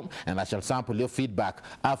us from, and I shall sample your feedback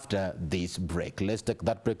after this break. Let's take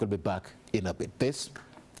that break. We'll be back in a bit. This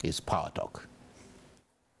is Power Talk.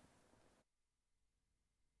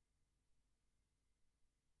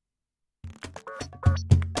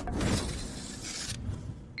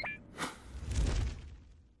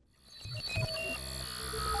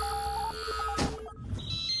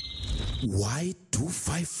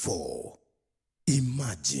 Y254.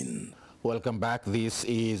 Imagine. Welcome back. This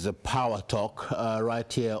is Power Talk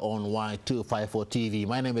right here on Y254 TV.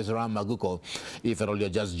 My name is Ram Maguko. If at all you're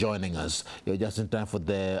just joining us, you're just in time for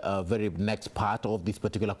the very next part of this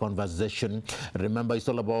particular conversation. Remember, it's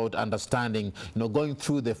all about understanding, going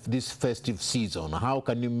through this festive season. How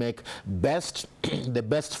can you make the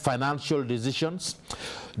best financial decisions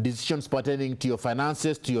pertaining to your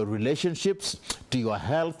finances, to your relationships, to your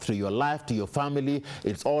health, to your life, to your family.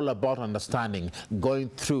 It's all about understanding going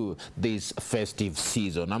through this festive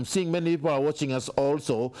season. I'm seeing many people are watching us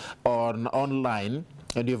also online,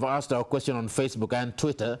 and you've asked our question on Facebook and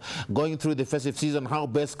Twitter. Going through the festive season, how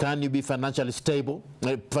best can you be financially stable,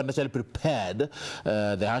 financially prepared?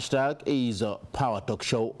 The hashtag is Power Talk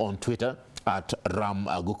Show on Twitter at Ram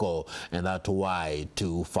Aguko, and that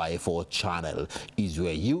Y254 channel is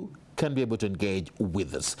where you can be able to engage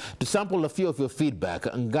with us. To sample a few of your feedback,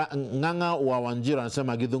 Nganga wa Wanjira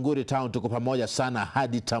anasema Githunguri Town tuko pamoja sana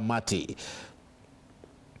hadi tamati.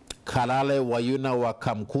 Kalale Wayuna wa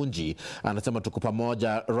Kamkunji anasema tuko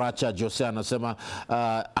pamoja. Racha Jose anasema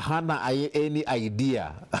hana any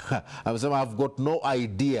idea. Anasema I've got no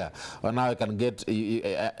idea on how I can get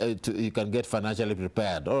you can get financially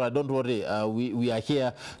prepared. All right, don't worry. We are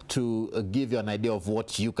here to give you an idea of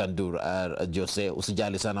what you can do. Jose,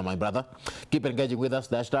 usijali sana, my brother. Keep engaging with us.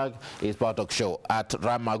 The hashtag is Power Talk Show at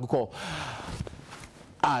Ramaguko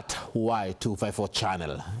at Y254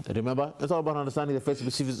 channel. Remember, it's all about understanding the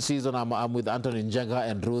festive season. I'm with Anthony Njenga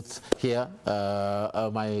and Ruth here,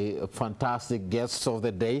 my fantastic guests of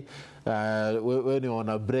the day. When you're on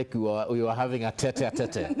a break, you were having a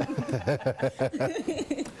tete-a-tete.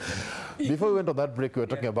 Before we went on that break, we were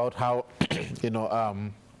talking about how,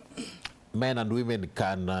 men and women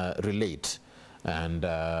can relate, and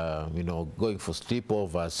going for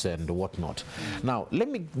sleepovers and whatnot. Now, let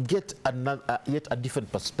me get yet a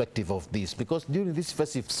different perspective of this, because during this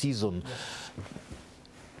festive season,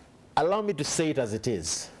 allow me to say it as it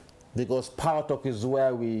is, because Power Talk is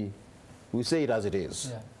where we say it as it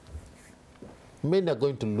is. Yeah. Men are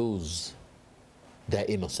going to lose their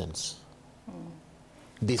innocence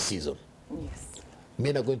this season. Yes.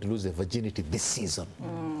 Men are going to lose their virginity this season.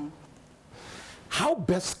 How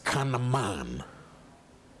best can a man,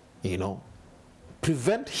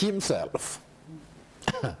 prevent himself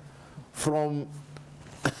from,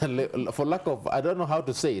 for lack of, I don't know how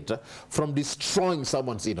to say it, from destroying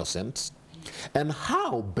someone's innocence? And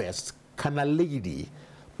how best can a lady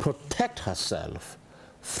protect herself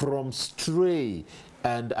from stray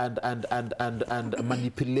and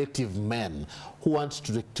manipulative men who want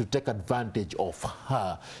to take advantage of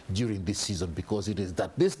her during this season? Because it is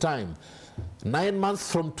that this time, 9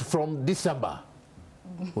 months from December,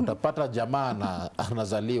 utapata jamaa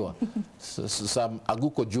anazaliwa, some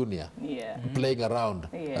Aguko Junior, playing around,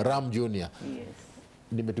 Ram Junior. Yes.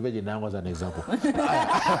 Nimetumia jina yangu as an example.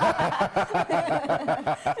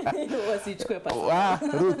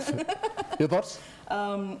 Ruth, your thoughts?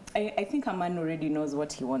 I think a man already knows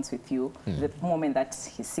what he wants with you the moment that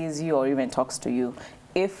he sees you or even talks to you.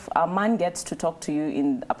 If a man gets to talk to you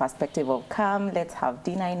in a perspective of, come, let's have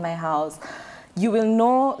dinner in my house, you will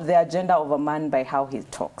know the agenda of a man by how he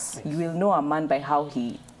talks. Yes. You will know a man by how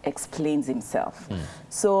he explains himself.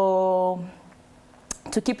 So,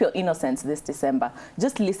 to keep your innocence this December,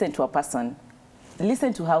 just listen to a person.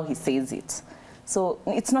 Listen to how he says it. So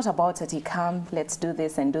it's not about that he come, let's do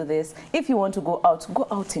this and do this. If you want to go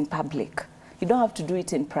out in public. You don't have to do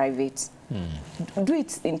it in private. Do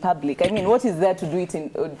it in public. I mean, what is there to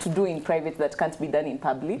do in private that can't be done in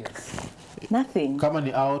public? Yes. Nothing. Come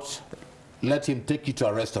on out. Let him take you to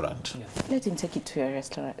a restaurant. Yes. Let him take you to a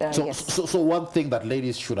restaurant. So one thing that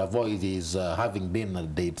ladies should avoid is having dinner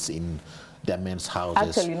dates in their men's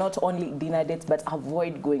houses. Actually, not only dinner dates, but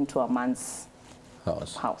avoid going to a man's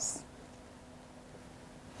house.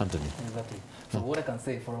 Anthony. Exactly. So what I can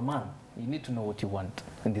say, for a man, you need to know what you want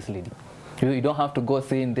in this lady. You don't have to go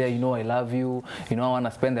saying there, I love you, I want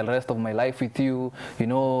to spend the rest of my life with you, I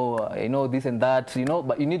know this and that,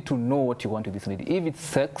 but you need to know what you want with this lady. If it's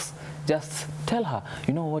sex, just tell her,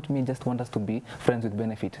 you know what, me just want us to be friends with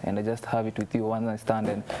benefit, and I just have it with you, one night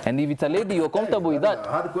stand. And if it's a lady, you're comfortable with that.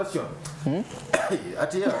 I had a question.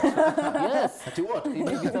 At Yes. At what?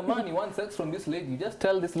 If it's a man you want sex from this lady, you just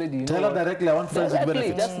tell this lady. You Tell know her what? directly, I want friends with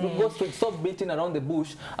Directly, benefits. just go straight. Stop beating around the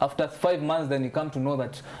bush. After 5 months, then you come to know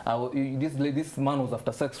that this man was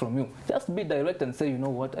after sex from you. Just be direct and say, you know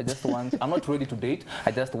what? I'm not ready to date.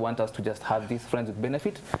 I just want us to just have these friends with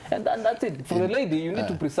benefit, and that's it. For the lady, you need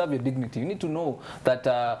to preserve your dignity. You need to know that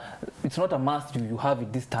it's not a must you have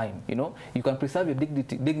it this time. You know, you can preserve your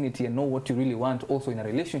dignity and know what you really want also in a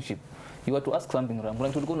relationship. You want to ask something, Ram.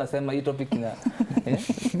 What are you saying? I'm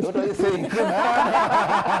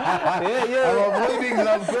avoiding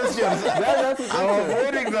some questions. I'm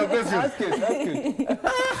avoiding some questions. Ask it.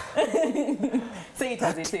 Say it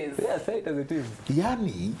as it is. Yeah, say it as it is.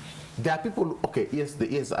 Yani, there are people, okay, yes,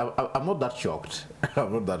 I'm not that shocked.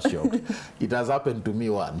 I'm not that shocked. It has happened to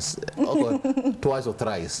me once, twice or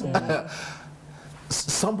thrice.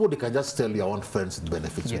 Somebody can just tell you, I want friends with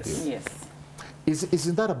benefits with you. Yes.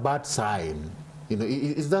 Isn't that a bad sign? You know,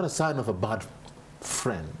 is that a sign of a bad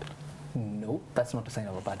friend? No, that's not a sign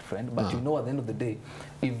of a bad friend. But you know, at the end of the day,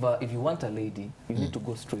 if you want a lady, you need to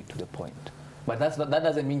go straight to the point. But that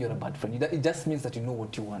doesn't mean you're a bad friend. It just means that you know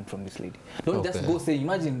what you want from this lady. Don't just go say,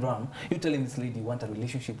 imagine Ram, you telling this lady you want a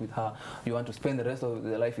relationship with her, you want to spend the rest of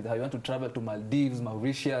your life with her, you want to travel to Maldives,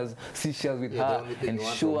 Mauritius, Seychelles with her, and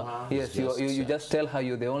sure, yes, you just tell her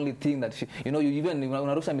you're the only thing that she, you know, you even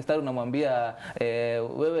unarusha mistari unamwambia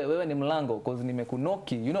wewe ni mlango because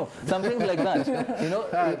nimekunoki, you know, something like that. You know,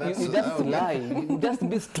 you just lie. You just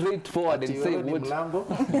be straightforward and say what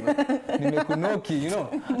nimekunoki, you know.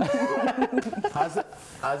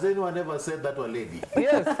 Has anyone ever said that to a lady?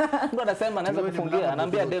 Yes. Mtu anasema anaweza kufungia,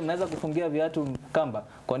 anaambia dem naweza kufungia viatu kamba.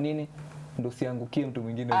 Kwa nini? Ndio siangukie mtu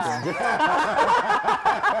mwingine.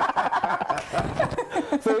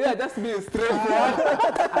 So yeah, just be straightforward.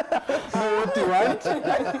 Know what you want.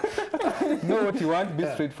 Know what you want, be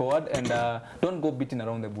straightforward, and don't go beating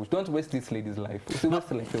around the bush. Don't waste this lady's life. It's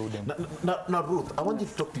waste like them. Now, Ruth, I want you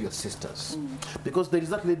to talk to your sisters, because there is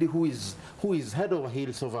that lady who is head over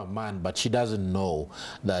heels over a man, but she doesn't know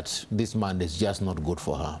that this man is just not good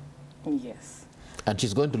for her. Yes. And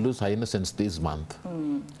she's going to lose her innocence this month.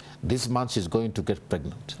 This month she's going to get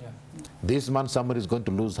pregnant. Yeah. This month somebody is going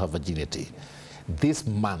to lose her virginity. This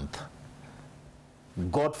month,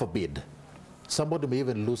 God forbid, somebody may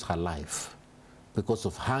even lose her life because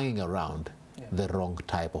of hanging around the wrong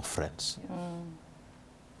type of friends.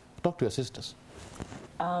 Talk to your sisters.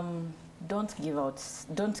 Don't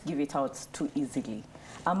give it out too easily.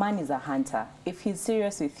 A man is a hunter. If he's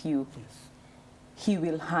serious with you, he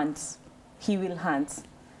will hunt. He will hunt.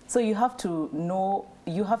 So you have to know,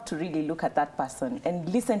 you have to really look at that person and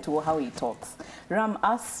listen to how he talks. Ram,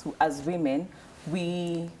 us as women,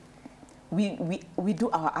 we do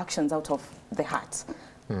our actions out of the heart.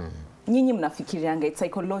 Nyinyi mnafikirianga, it's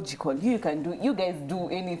psychological. You guys do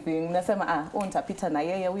anything. Mnasema nitapita na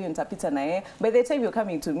yeye, huyu nitapita na yeye. By the time you're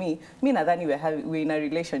coming to me nadhani we're in a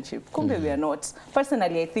relationship. Kumbe we are not.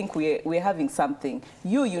 Personally, I think we're having something.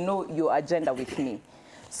 You know your agenda with me.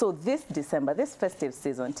 So this December, this festive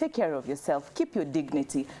season, take care of yourself. Keep your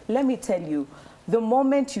dignity. Let me tell you, the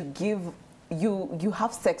moment you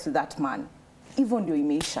have sex with that man, even ndio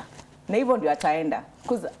imeisha. Na hivyo ndio ataenda.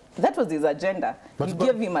 Because that was his agenda. You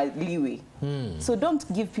gave him a leeway. So don't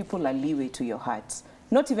give people a leeway to your heart.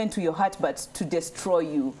 Not even to your heart, but to destroy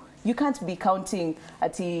you. You can't be counting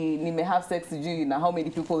ati nime have sex with you, how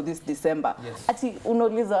many people this December. Yes. Ati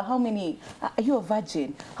unauliza, how many, are you a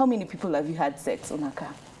virgin? How many people have you had sex?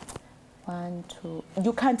 Unaka 1, 2.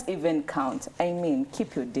 You can't even count. I mean,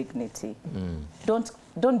 keep your dignity. Don't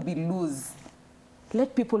be loose.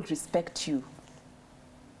 Let people respect you.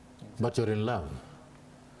 But you're in love.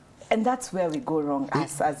 And that's where we go wrong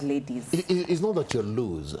as ladies. It's not that you're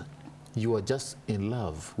loose. You are just in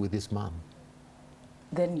love with this man.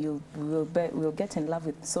 Then we'll get in love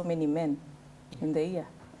with so many men in the year.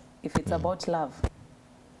 If it's about love.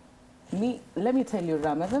 Let me tell you,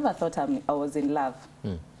 Ram, I've never thought I was in love.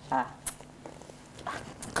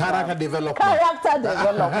 Character development. Character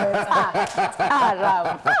development.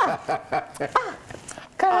 Ram.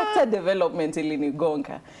 Character development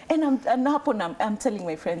ilinigonga. And I'm telling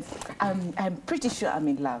my friends, I'm pretty sure I'm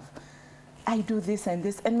in love. I do this and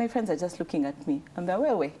this, and my friends are just looking at me. And they're,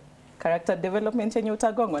 where? Character development yenye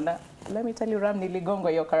utagongwa. Let me tell you, Ram,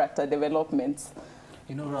 niligongwa your character developments.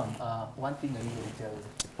 You know, Ram, one thing I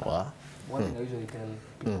usually tell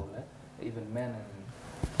people, even men and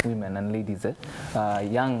women and ladies,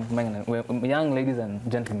 young ladies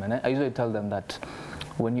and gentlemen, I usually tell them that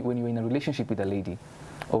when you're in a relationship with a lady,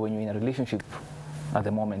 or when you're in a relationship at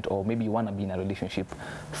the moment, or maybe you want to be in a relationship,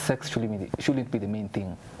 sex shouldn't be the main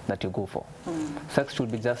thing that you go for. Sex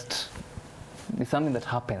should be just It's something that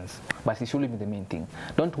happens, but it shouldn't be the main thing.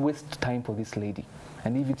 Don't waste time for this lady.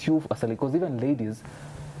 And if it's you, because even ladies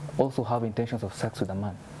also have intentions of sex with a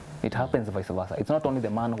man. It happens vice versa. It's not only the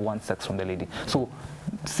man who wants sex from the lady. So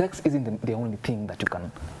sex isn't the only thing that you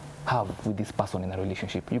can have with this person in a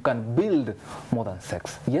relationship. You can build more than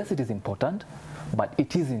sex. Yes, it is important, but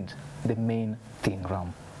it isn't the main thing,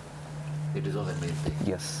 Ram. It is not the main thing.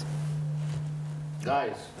 Yes.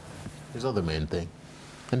 Guys, it's not the main thing.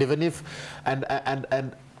 And even if,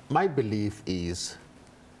 and my belief is,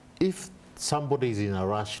 if somebody is in a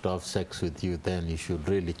rush to have sex with you, then you should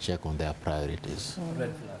really check on their priorities.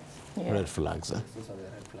 Red flags. Yeah. Red flags. Those are the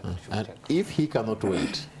red flags. And if he cannot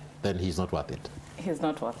wait, then he's not worth it. He's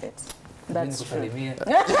not worth it. That's true. You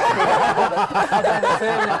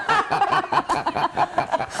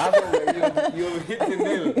hit the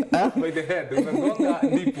nail by the head.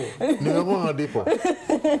 Nimegonga ndipo.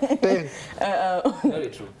 Very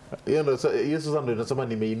true. You know, so Yesu ndio inasema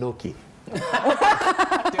nimeinoki.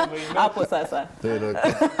 Hapo sasa.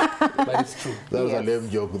 But it's true. That was a lame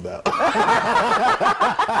joke though.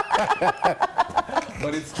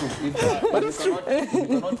 But it's true. If you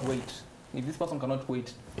cannot wait. If this person cannot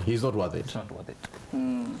wait, he's not worth it. It's not worth it.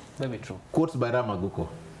 Very true. Quotes by Ramaguko.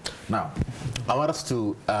 Now, I want us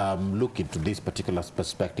to look into this particular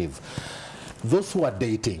perspective. Those who are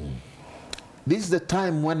dating, this is the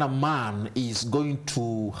time when a man is going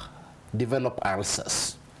to develop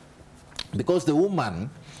ulcers. Because the woman,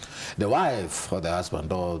 the wife or the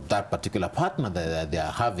husband or that particular partner that they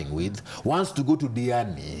are having with wants to go to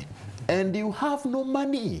Diani and you have no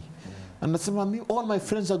money. And all my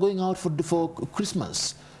friends are going out for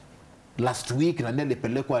Christmas. Last week,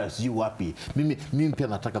 nilipelekwa sijui wapi. Mimi pia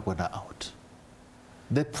nataka kwenda out.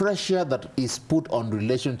 The pressure that is put on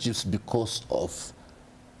relationships because of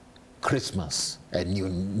Christmas and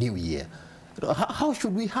New Year. How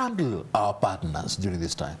should we handle our partners during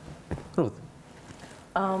this time? Ruth?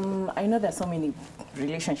 I know there's so many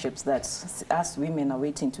relationships that us women are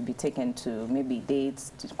waiting to be taken to maybe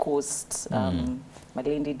dates, to coast,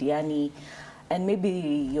 Malindi, Diani, and maybe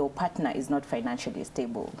your partner is not financially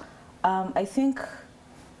stable. I think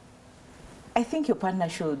your partner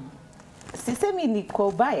should, sisemi ni kwa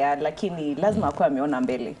ubaya, lakini lazima kwa ameona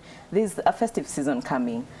mbele. There's a festive season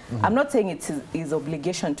coming. I'm not saying it is his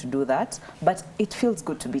obligation to do that, but it feels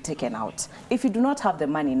good to be taken out. If you do not have the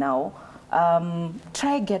money now,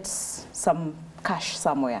 try get some cash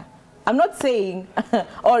somewhere. I'm not saying,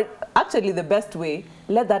 or actually the best way,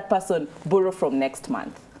 let that person borrow from next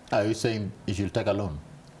month. Are you saying you should take a loan?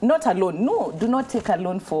 Not a loan. No, do not take a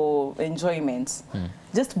loan for enjoyment.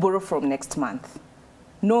 Just borrow from next month.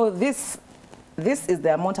 No, this is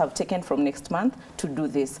the amount I've taken from next month to do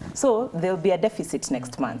this. So there'll be a deficit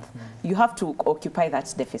next month. You have to occupy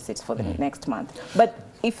that deficit for the next month. But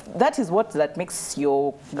if that is what that makes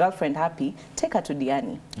your girlfriend happy, take her to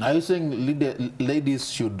Diani. Are you saying ladies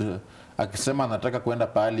should, akisema anataka kwenda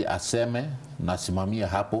pahali aseme na simamia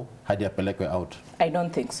hapo hadi apelekwe out? I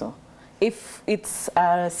don't think so. If it's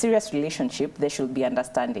a serious relationship, there should be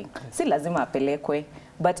understanding. Si lazima apelekwe.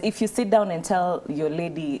 But if you sit down and tell your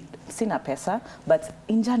lady, sina pesa, but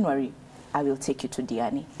in January, I will take you to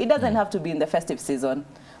Diani. It doesn't have to be in the festive season.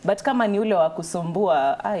 But kama ni ule wa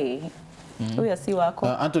kusumbua, huyo si wako.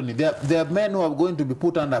 Anthony, there are men who are going to be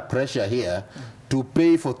put under pressure here to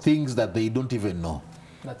pay for things that they don't even know.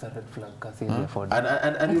 That's a red flag because they afford.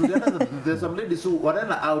 And you realize that there's some ladies who were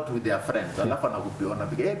out with their friends. Alafu anakupiona,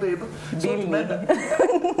 hey babe, so ni babe.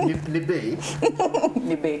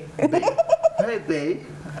 Ni babe. Hey babe.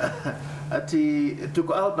 Ati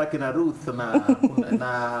tuko out na kina Ruth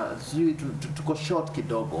na sijui tuko short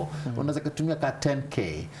kidogo. Unaweza kutumia ka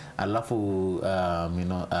 10k alafu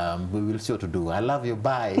we will see what to do. I love you,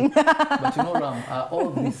 bye. But you know, Ram, all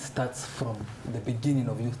this starts from the beginning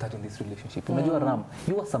of you starting this relationship. Unajua Ram,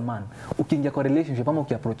 you as a man, ukiingia kwa relationship ama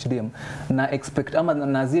ukiapproach them na expect ama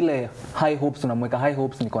na zile high hopes, unamweka high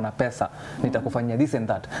hopes, niko na pesa, nitakufanyia this and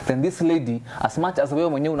that. Then this lady, as much as wewe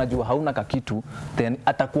mwenyewe unajua hauna kakitu, then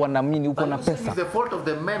atakuwa na mimi uko na pesa. It's the fault of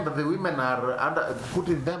the men that the women are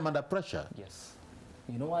putting them under pressure. Yes.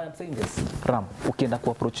 You know why I'm saying this? Ram, ukienda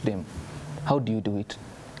ku approach them, how do you do it?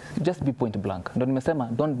 Just be point blank. Ndio nimesema,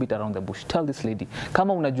 don't beat around the bush. Tell this lady,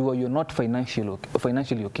 kama unajua you're not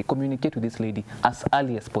financially okay, communicate with this lady as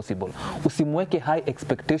early as possible. Usimweke high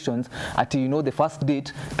expectations ati the first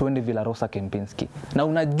date tuende Villa Rosa Kempinski. Na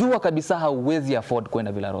unajua kabisa hauwezi afford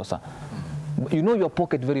kwenda Villa Rosa. You know your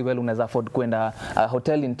pocket very well, unaweza afford kwenda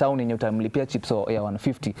hotel in town yenye utamlipia chips ya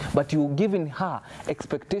 150, but you giving her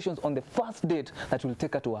expectations on the first date that will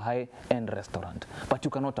take her to a high-end restaurant, but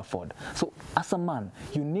you cannot afford. So as a man,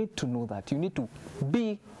 you need to know that. You need to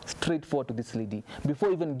be straightforward to this lady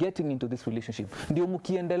before even getting into this relationship. Ndio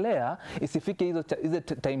mkiendelea isifike hizo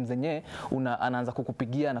times zenye anaanza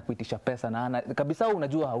kukupigia na kuitisha pesa na kabisa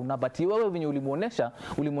unajua hauna, but wewe venye ulimuonesha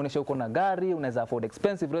uko na gari, unaweza afford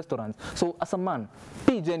expensive restaurants. So as a man,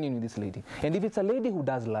 be genuine with this lady. And if it's a lady who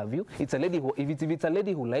does love you, it's a lady who, if it's a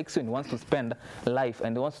lady who likes you and wants to spend life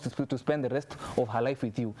and wants to spend the rest of her life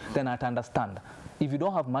with you, then I'd understand. If you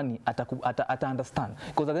don't have money, ata understand.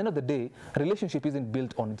 Because at the end of the day, relationship isn't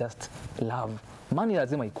built on just love. Money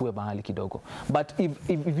lazima ikue mahali kidogo. But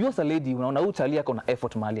if you're a lady, unaona huyu chali yako na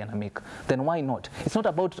effort mahali ana make, then why not? It's not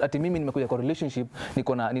about ati mimi nimekuja kwa relationship,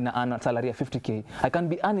 nina earn salary ya 50k. I can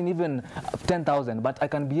be earning even 10,000, but I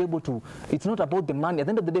can be able to, it's not about the money. At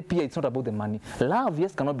the end of the day, Pia, it's not about the money. Love,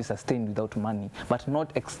 yes, cannot be sustained without money, but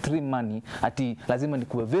not extreme money. Ati lazima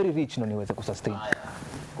nikuwe very rich ndo niweze kusustain.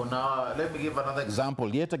 Let me give another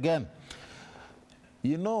example yet again.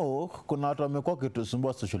 You know, kuna watu wamekuwa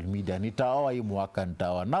kitusumbua social media. Nitaoa hii mwaka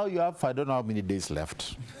nitaoa. Now you have, I don't know how many days left.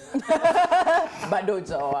 Bado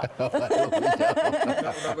hujaoa.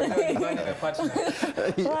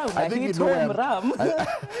 I think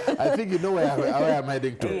you know where I'm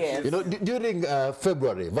heading to. Yes. You know, during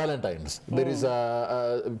February, Valentine's, there is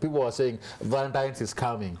people are saying Valentine's is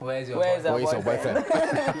coming. Where's your boyfriend?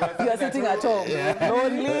 You are sitting at home,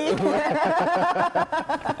 lonely.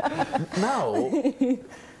 Now,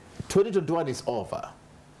 2021 is over,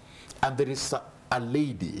 and there is a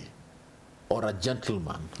lady or a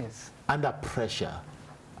gentleman under pressure,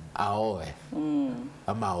 aoe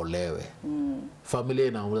ama aolewe. Familia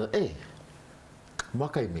inamuuliza,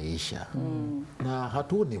 mwaka imeisha na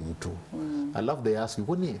hatuoni mtu. I love they ask you,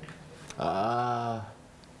 kwani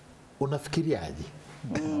unafikiriaje?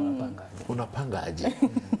 Unapangaje?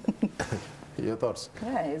 Your thoughts?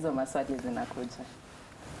 Yeah, hizo maswali zinakuja.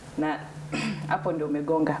 Na hapo ndio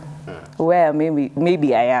umegonga. Where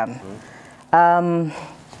maybe I am.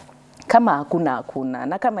 Kama hakuna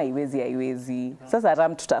na kama haiwezi. Sasa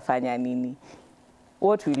Ram tutafanya nini?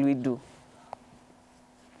 What will we do?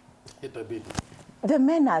 The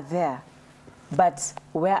men are there. But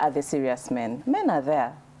where are the serious men? Men are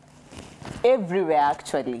there. Everywhere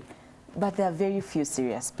actually. But there are very few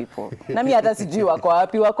serious people. Na mimi hata sijui wako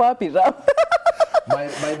wapi Ram.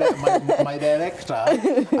 My director,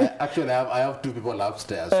 I have two people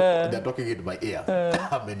upstairs. So they're talking in my ear.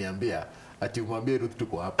 Ameniambia ati umwambie Ruth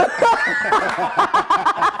tuko hapa.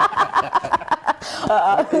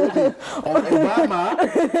 Obama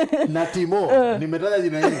na Timo nimetaja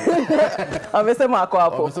jina hili. Wamesema wako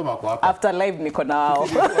hapo. After live niko na wao.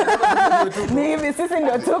 Ni hivi sisi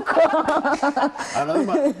ndio tuko.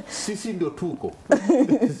 Anasema sisi ndio tuko.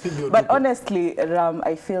 But honestly, Ram,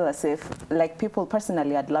 I feel as if, like people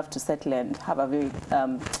personally, I'd love to settle and have a very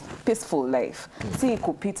peaceful life. See,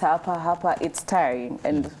 kupita hapa, it's tiring.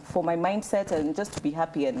 And for my mindset and just to be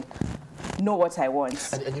happy and know what I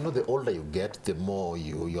want. And you know, the older you get, the more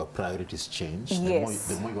your priorities change. Yes.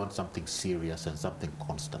 The more you want something serious and something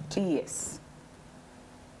constant. Yes.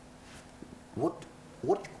 What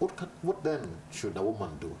then should a woman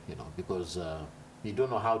do? You know, because you don't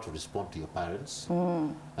know how to respond to your parents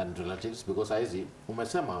and relatives. Because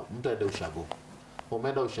umesema mtu aende ushago.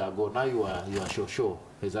 Umeenda ushago, now you are show.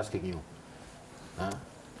 He's asking you,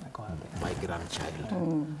 my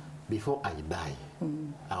grandchild. Before I die,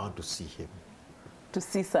 I want to see him. To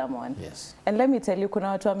see someone. Yes. And let me tell you, kuna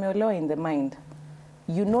watu wameolewa in the mind.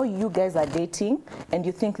 You know you guys are dating and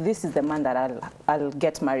you think this is the man that I'll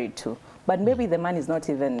get married to. But maybe the man is not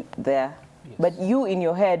even there. Yes. But you in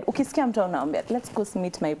your head, ukisikia mtu anaambia, let's go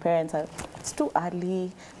meet my parents. It's too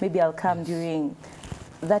early. Maybe I'll come during.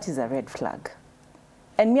 That is a red flag.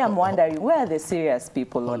 And me, I'm wondering, where are the serious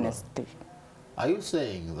people, honestly? Are you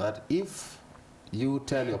saying that if you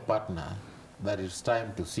tell your partner that it's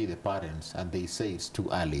time to see the parents and they say it's too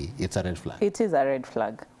early, it's a red flag? It is a red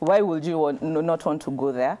flag. Why would you not want to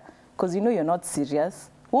go there? Because you know you're not serious.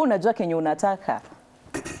 Wewe unajua kenye unataka.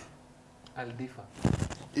 I'll differ.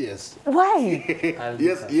 Yes. Why?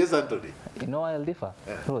 Yes, Anthony. You know, I'll differ.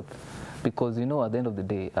 Truth. Because, you know, at the end of the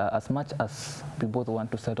day, as much as we both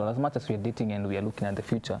want to settle, as much as we are dating and we are looking at the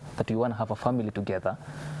future, that we want to have a family together,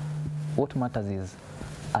 what matters is,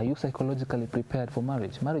 are you psychologically prepared for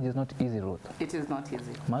marriage? Marriage is not easy, Ruth. It is not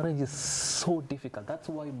easy. Marriage is so difficult. That's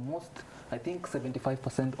why I think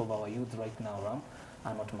 75% of our youth right now, Ram,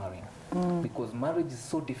 are not marrying. Because marriage is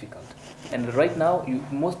so difficult. And right now,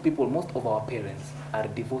 most of our parents are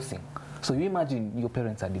divorcing So you imagine your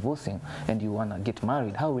parents are divorcing and you want to get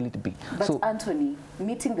married, how will it be? But so, Anthony,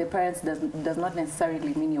 meeting the parents does not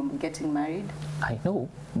necessarily mean you're getting married. I know,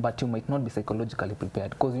 but you might not be psychologically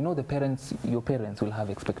prepared because you know your parents will have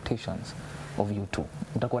expectations of you too.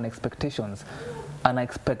 Utakuwa na expectations and I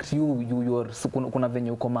expect you're kuna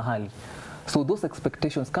venye uko mahali. So those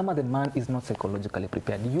expectations, kama the man is not psychologically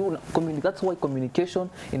prepared, that's why communication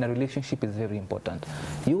in a relationship is very important.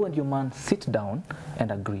 You and your man sit down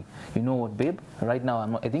and agree. You know what, babe, right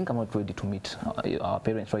now I think I'm not ready to meet our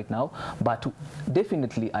parents right now, but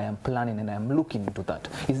definitely I am planning and I am looking into that.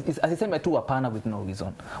 Asiseme tu hapana with no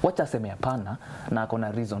reason. Wacha aseme hapana na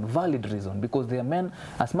akona reason, valid reason, because they are men,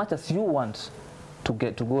 as much as you want to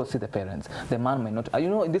go see the parents, the man might not. You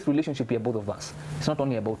know, in this relationship here, both of us, it's not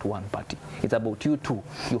only about one party. It's about you two.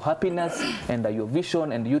 Your happiness and your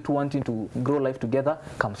vision and you two wanting to grow life together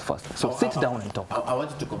comes first. So sit down and talk. I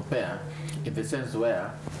want you to compare in the sense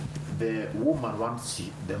where the woman wants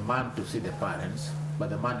the man to see the parents,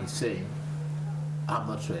 but the man is saying, I'm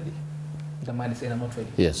not ready. The man is saying, I'm not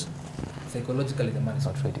ready. Yes. Psychologically, the man is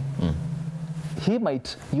not ready. He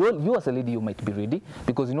might, you as a lady, you might be ready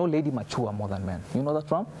because you know ladies mature more than men. You know that,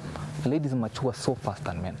 Ram? Ladies mature so fast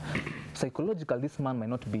than men. Psychologically, this man might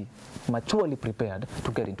not be maturely prepared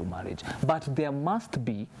to get into marriage. But there must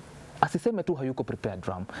be, asiseme tu hayuko prepared,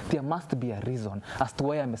 Ram, there must be a reason as to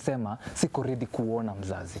why amesema siko ready kuona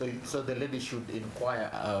mzazi. So the lady should inquire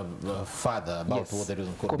further about what the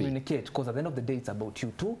reason could communicate, because at the end of the day, it's about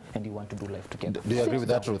you two and you want to do life together. Do you agree with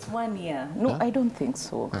that, Ruth? 1 year. No, I don't think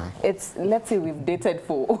so. It's, let's say we've dated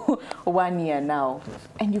for 1 year now,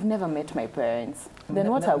 and you've never met my parents. Then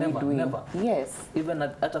what are we doing? Never. Yes. Even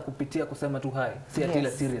hata kupitia kusema tu hi, see until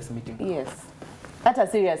a serious meeting. Yes. At a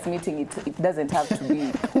serious meeting, it doesn't have to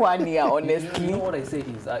be 1 year, honestly. You know what I say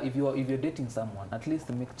is, if you're dating someone, at least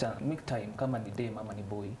make time, kama ni day, mama ni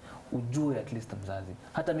boy, ujue at least mzazi.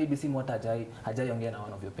 Hata maybe simu hata hajai ongea na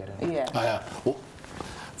one of your parents. Yeah.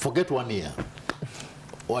 Forget 1 year.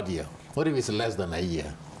 What year? What if it's less than a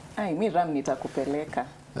year? Ai, mi Ram nitakupeleka.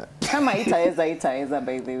 Kama itaeza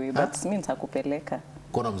by the way, but mi nitakupeleka.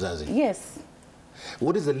 Kona mzazi? Yes.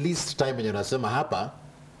 What is the least time when unasema hapa?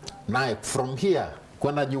 Now, from here,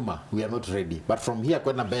 kwenda nyuma, we are not ready. But from here,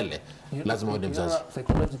 kwenda mbele, lazima uende mzazi.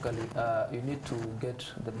 Psychologically, you need to get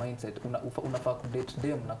the mindset. Unafaa kudate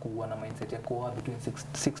them na kuwa na mindset ya kuoa between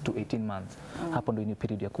 6 to 18 months. Hapo ndio ni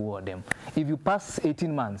period ya kuoa them. If you pass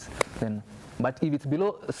 18 months, then, but if it's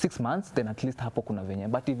below 6 months, then at least hapo kuna venye.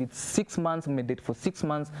 But if it's 6 months, may date for 6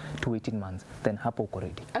 months to 18 months, then hapo uko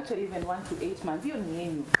ready. Actually, even 1 to 8 months, you ni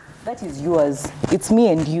yenu. That is yours. It's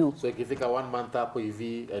me and you. So if you think 1 month hapo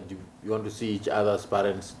hivi and you want to see each other's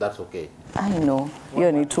parents, that's okay. I know.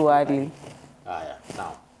 You need too early. Yeah.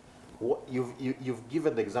 Now, you've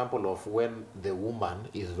given the example of when the woman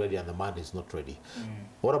is ready and the man is not ready.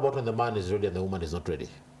 What about when the man is ready and the woman is not ready?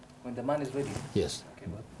 When the man is ready? Yes.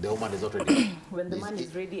 Okay, but the woman is not ready. When the man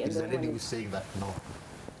is ready and the woman lady is... who's saying that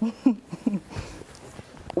no.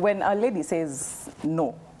 When a lady says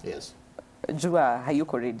no, Yes. Jua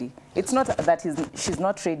hayuko ready. It's not that she's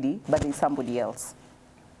not ready, but there's somebody else.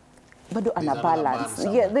 Bado ana balance.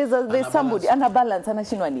 Yeah, there's somebody ana balance,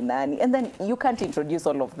 anashindwa ni nani. And then you can't introduce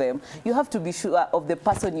all of them. You have to be sure of the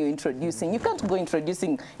person you're introducing. You can't go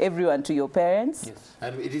introducing everyone to your parents. Yes.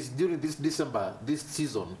 And it is during this December, this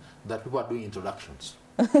season, that people are doing introductions.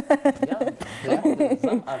 some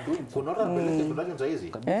are doing so. Kuna introductions are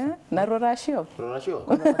easy. Na rorashio. Rorashio.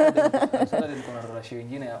 Saturday niko na rorashio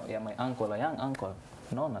ingine ya my uncle, a young uncle.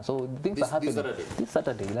 Unaona? So things are happening. This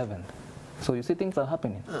Saturday 11th. So you see things are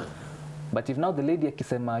happening. But if now the lady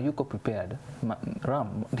akisema yuko prepared,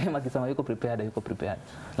 Ram, dem akisema yuko prepared.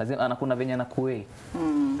 Lazima anakuna venye anakuwei.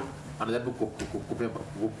 Anajaribu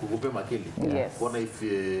kupema akili. Yes. Kuona if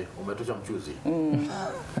umetosha mchuzi.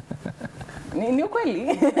 Ni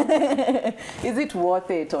ukweli? Is it worth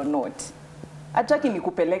it or not? Hataki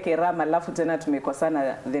nikupeleke Ram alafu tena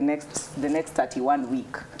tumekosana the next 31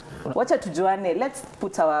 week. Wacha tujuane, let's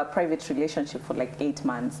put our private relationship for like 8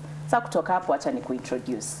 months. Sasa kutoka hapo acha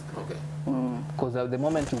nikuintroduce. Okay. Because the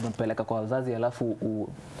moment unampeleka kwa wazazi alafu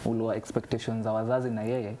uloa expectations za wazazi na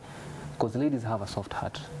yeye, because ladies have a soft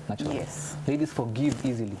heart naturally. Yes. Ladies forgive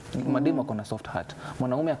easily. Mademu ako na soft heart.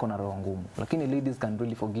 Mwanaume ako na roho ngumu. Lakini ladies can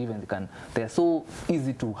really forgive and they are so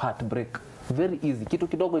easy to heartbreak. Very easy. Kitu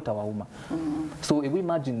kidogo itawauma. So if we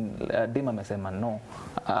imagine dem amesema no,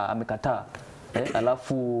 amekataa.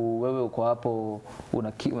 Alafu wewe uko hapo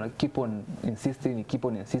una keep on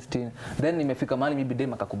insisting, then imefika mahali maybe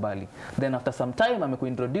dem akakubali, then after some time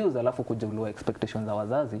amekuintroduce alafu kuja uloa expectations za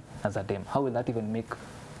wazazi as a dem. How will that even make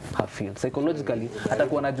her feel psychologically.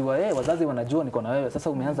 Atakuwa anajua wazazi wanajua niko na wewe, sasa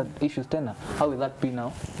umeanza issues tena. How will that be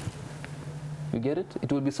now? You get it?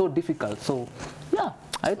 It will be so difficult. So yeah,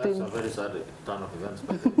 I think that's a very sad turn of events.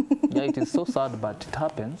 yeah, it is so sad, but it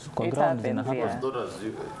happens. It happens, yeah.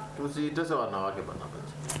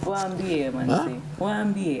 Waambie manzi,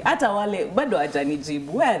 waambie. Hata wale bado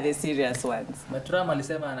hajanijibu. Where are the serious ones? But Ram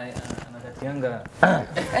alisema anakatianga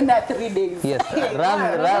And that 3 days. yes, Ram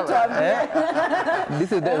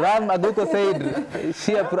this is the Ram Aguko said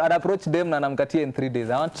she approached them na anamkatia in 3 days.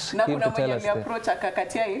 I want Na him kuna to tell mwenye us approach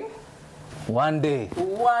akakatia in one day.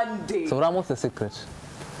 1 day. So Ram, what's the secret?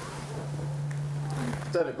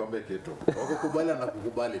 Tani nikwambie kitu. Wakukubali na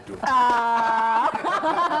kukubali tu.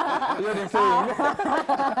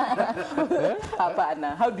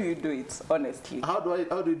 Hapana. How do you do it, honestly? How do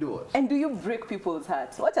you do it? And do you break people's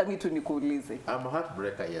hearts? Wacha mimi tu nikuulize. I'm a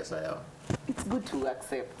heartbreaker, yes I am. It's good to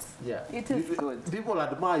accept. Yeah. It is good. People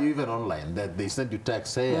admire you even online. That they send you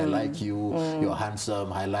text, say, I like you, you're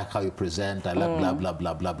handsome, I like how you present, I like blah, blah,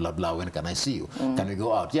 blah, blah, blah, blah. When can I see you? Can we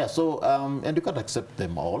go out? Yeah, so, and you can't accept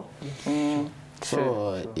them all.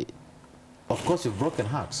 So, of course, you've broken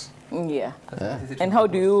hearts. Yeah. Yeah. And how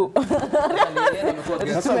do you...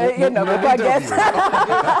 That's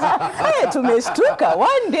Tumeshtuka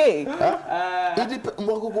one day.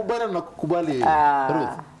 Wakukubali na kukubali,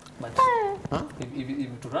 Ruth.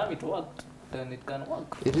 If to Ram it worked, then it can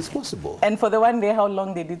work. It is possible. And for the one day, how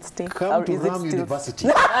long did it stay? Come Or to is it Ram still... University.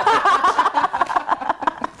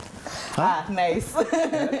 Nice.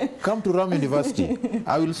 Come to Ram University.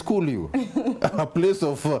 I will school you. A place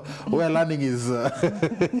of where learning is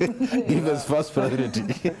given as first priority.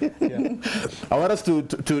 I want us to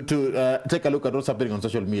take a look at what's happening on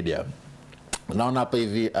social media. Now,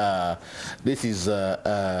 this is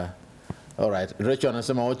all right. Rachel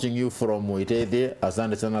anasema watching you from Muitede.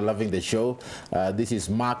 Asante sana, loving the show. This is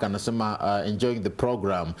Mark anasema enjoying the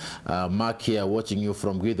program. Mark here watching you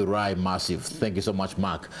from Githurai, massive. Thank you so much,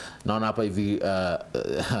 Mark. Naona hapa hivi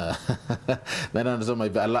nana anasema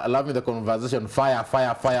loving the conversation.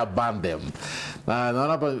 Fire burn them.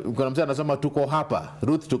 Naona hapa kuna mtu anasema tuko hapa.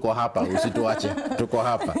 Ruth tuko hapa, usituache. Tuko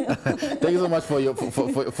hapa. Thank you so much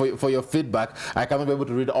for your feedback. I cannot be able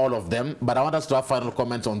to read all of them, but I want us to have final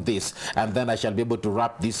comments on this. And then I shall be able to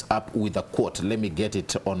wrap this up with a quote. Let me get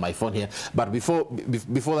it on my phone here. But before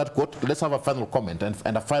that quote, let's have a final comment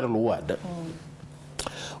and a final word.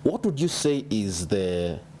 What would you say is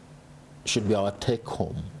should be our take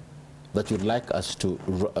home that you'd like us to,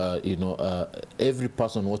 every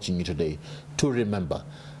person watching you today to remember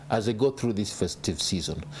as they go through this festive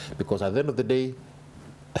season? Because at the end of the day,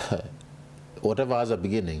 whatever has a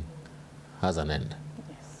beginning has an end.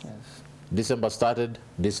 December started,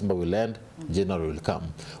 December will end, January will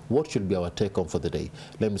come. What should be our take home for the day?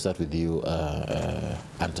 Let me start with you,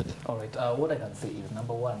 Anthony. All right, what I can say is,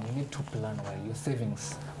 number one, you need to plan well your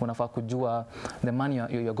savings. Unafaa kujua the money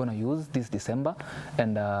you're going to use this December,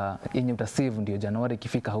 and yenye utasave ndio January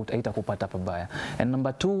ikifika haitakupata pabaya. And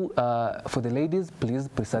number two, for the ladies, please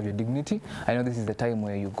preserve your dignity. I know this is the time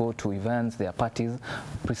where you go to events, there are parties,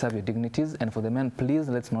 preserve your dignities. And for the men, please,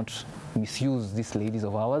 let's not misuse these ladies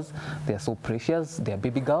of ours. They are so precious, they are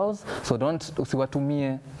baby girls, so don't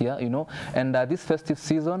usiwatumie, yeah, you know. And this festive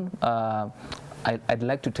season, I'd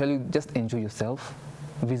like to tell you, just enjoy yourself,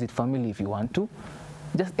 visit family if you want to,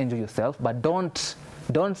 just enjoy yourself, but don't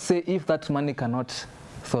say if that money cannot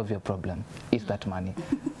solve your problem. Eat that money.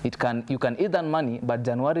 You can eat that money, but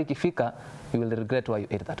January ikifika, you will regret why you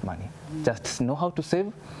ate that money. Just know how to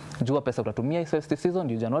save. Jua pesa utatumia festive season,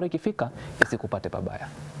 ndio January ikifika isikupate pabaya.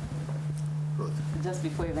 Just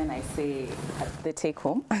before even I say the take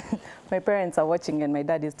home, my parents are watching and my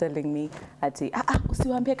dad is telling me ati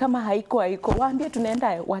usiwaambie kama haiko, waambie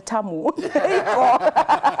tunaenda Watamu.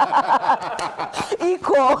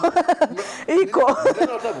 Iko.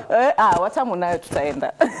 Watamu nayo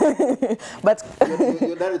tutaenda. But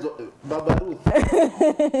your dad is Baba Ruth.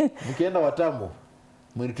 Mkienda Watamu,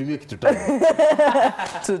 mnitumie kitu tamu.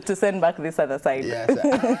 to send back this other side. Yes.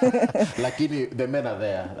 Lakini the men are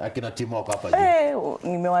there. Akina timu wako hapa juu.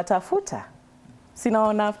 Nimewatafuta.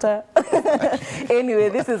 Sinaona after. Anyway,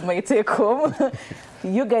 this is my take home.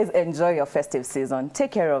 You guys enjoy your festive season.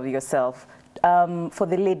 Take care of yourself. For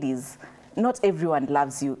the ladies, not everyone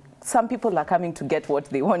loves you. Some people are coming to get what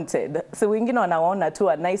they wanted. So wengine wanaona tu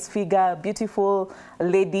a nice figure, beautiful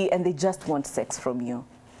lady, and they just want sex from you.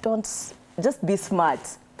 Just be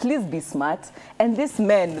smart. Please be smart. And these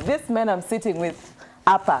men I'm sitting with,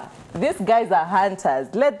 these guys are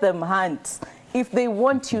hunters. Let them hunt. If they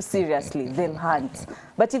want you seriously, they'll hunt.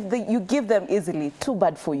 But if you give them easily, too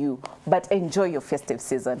bad for you. But enjoy your festive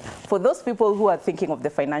season. For those people who are thinking of the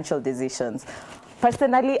financial decisions,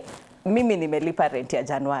 personally, mimi nimelipa rent ya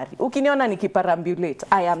Januari. Ukiniona nikiparambulate,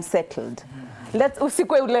 I am settled.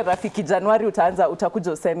 Usikwe ule rafiki Januari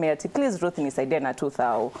utakuja useme ati please Ruth nisaidie na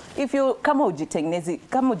 2000. If you kama ujitengenezi,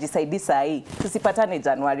 kama ujisaidii saa hii, tusipatane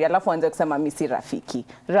Januari alafu anze kusema mimi si rafiki.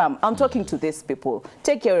 Ram, I'm talking to these people.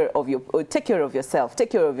 Take care of yourself.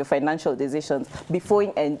 Take care of your financial decisions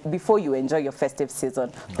before you enjoy your festive season.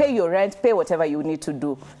 Pay your rent, pay whatever you need to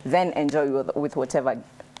do, then enjoy with whatever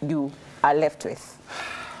you are left with.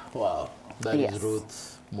 Wow, that is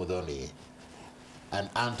Ruth Muthoni and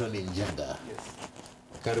Anthony Njenga. Yes.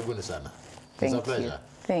 Karibuni sana. It's a pleasure.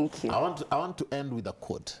 Thank you. I want to end with a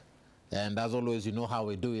quote. And as always, you know how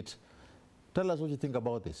we do it. Tell us what you think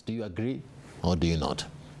about this. Do you agree or do you not?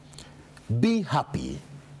 Be happy,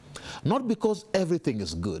 not because everything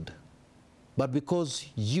is good, but because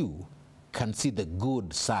you can see the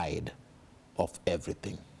good side of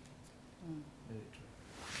everything. Very true.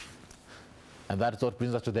 And that's what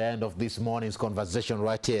brings us to the end of this morning's conversation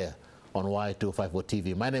right here on Y254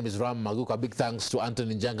 TV. My name is Ram Maguka. Big thanks to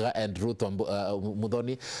Anthony Njenga and Ruth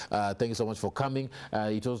Muthoni. Thank you so much for coming.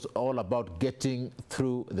 It was all about getting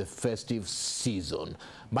through the festive season.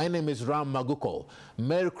 My name is Ram Maguko.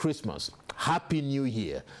 Merry Christmas. Happy New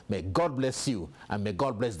Year. May God bless you and may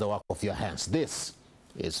God bless the work of your hands. This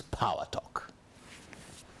is Power Talk.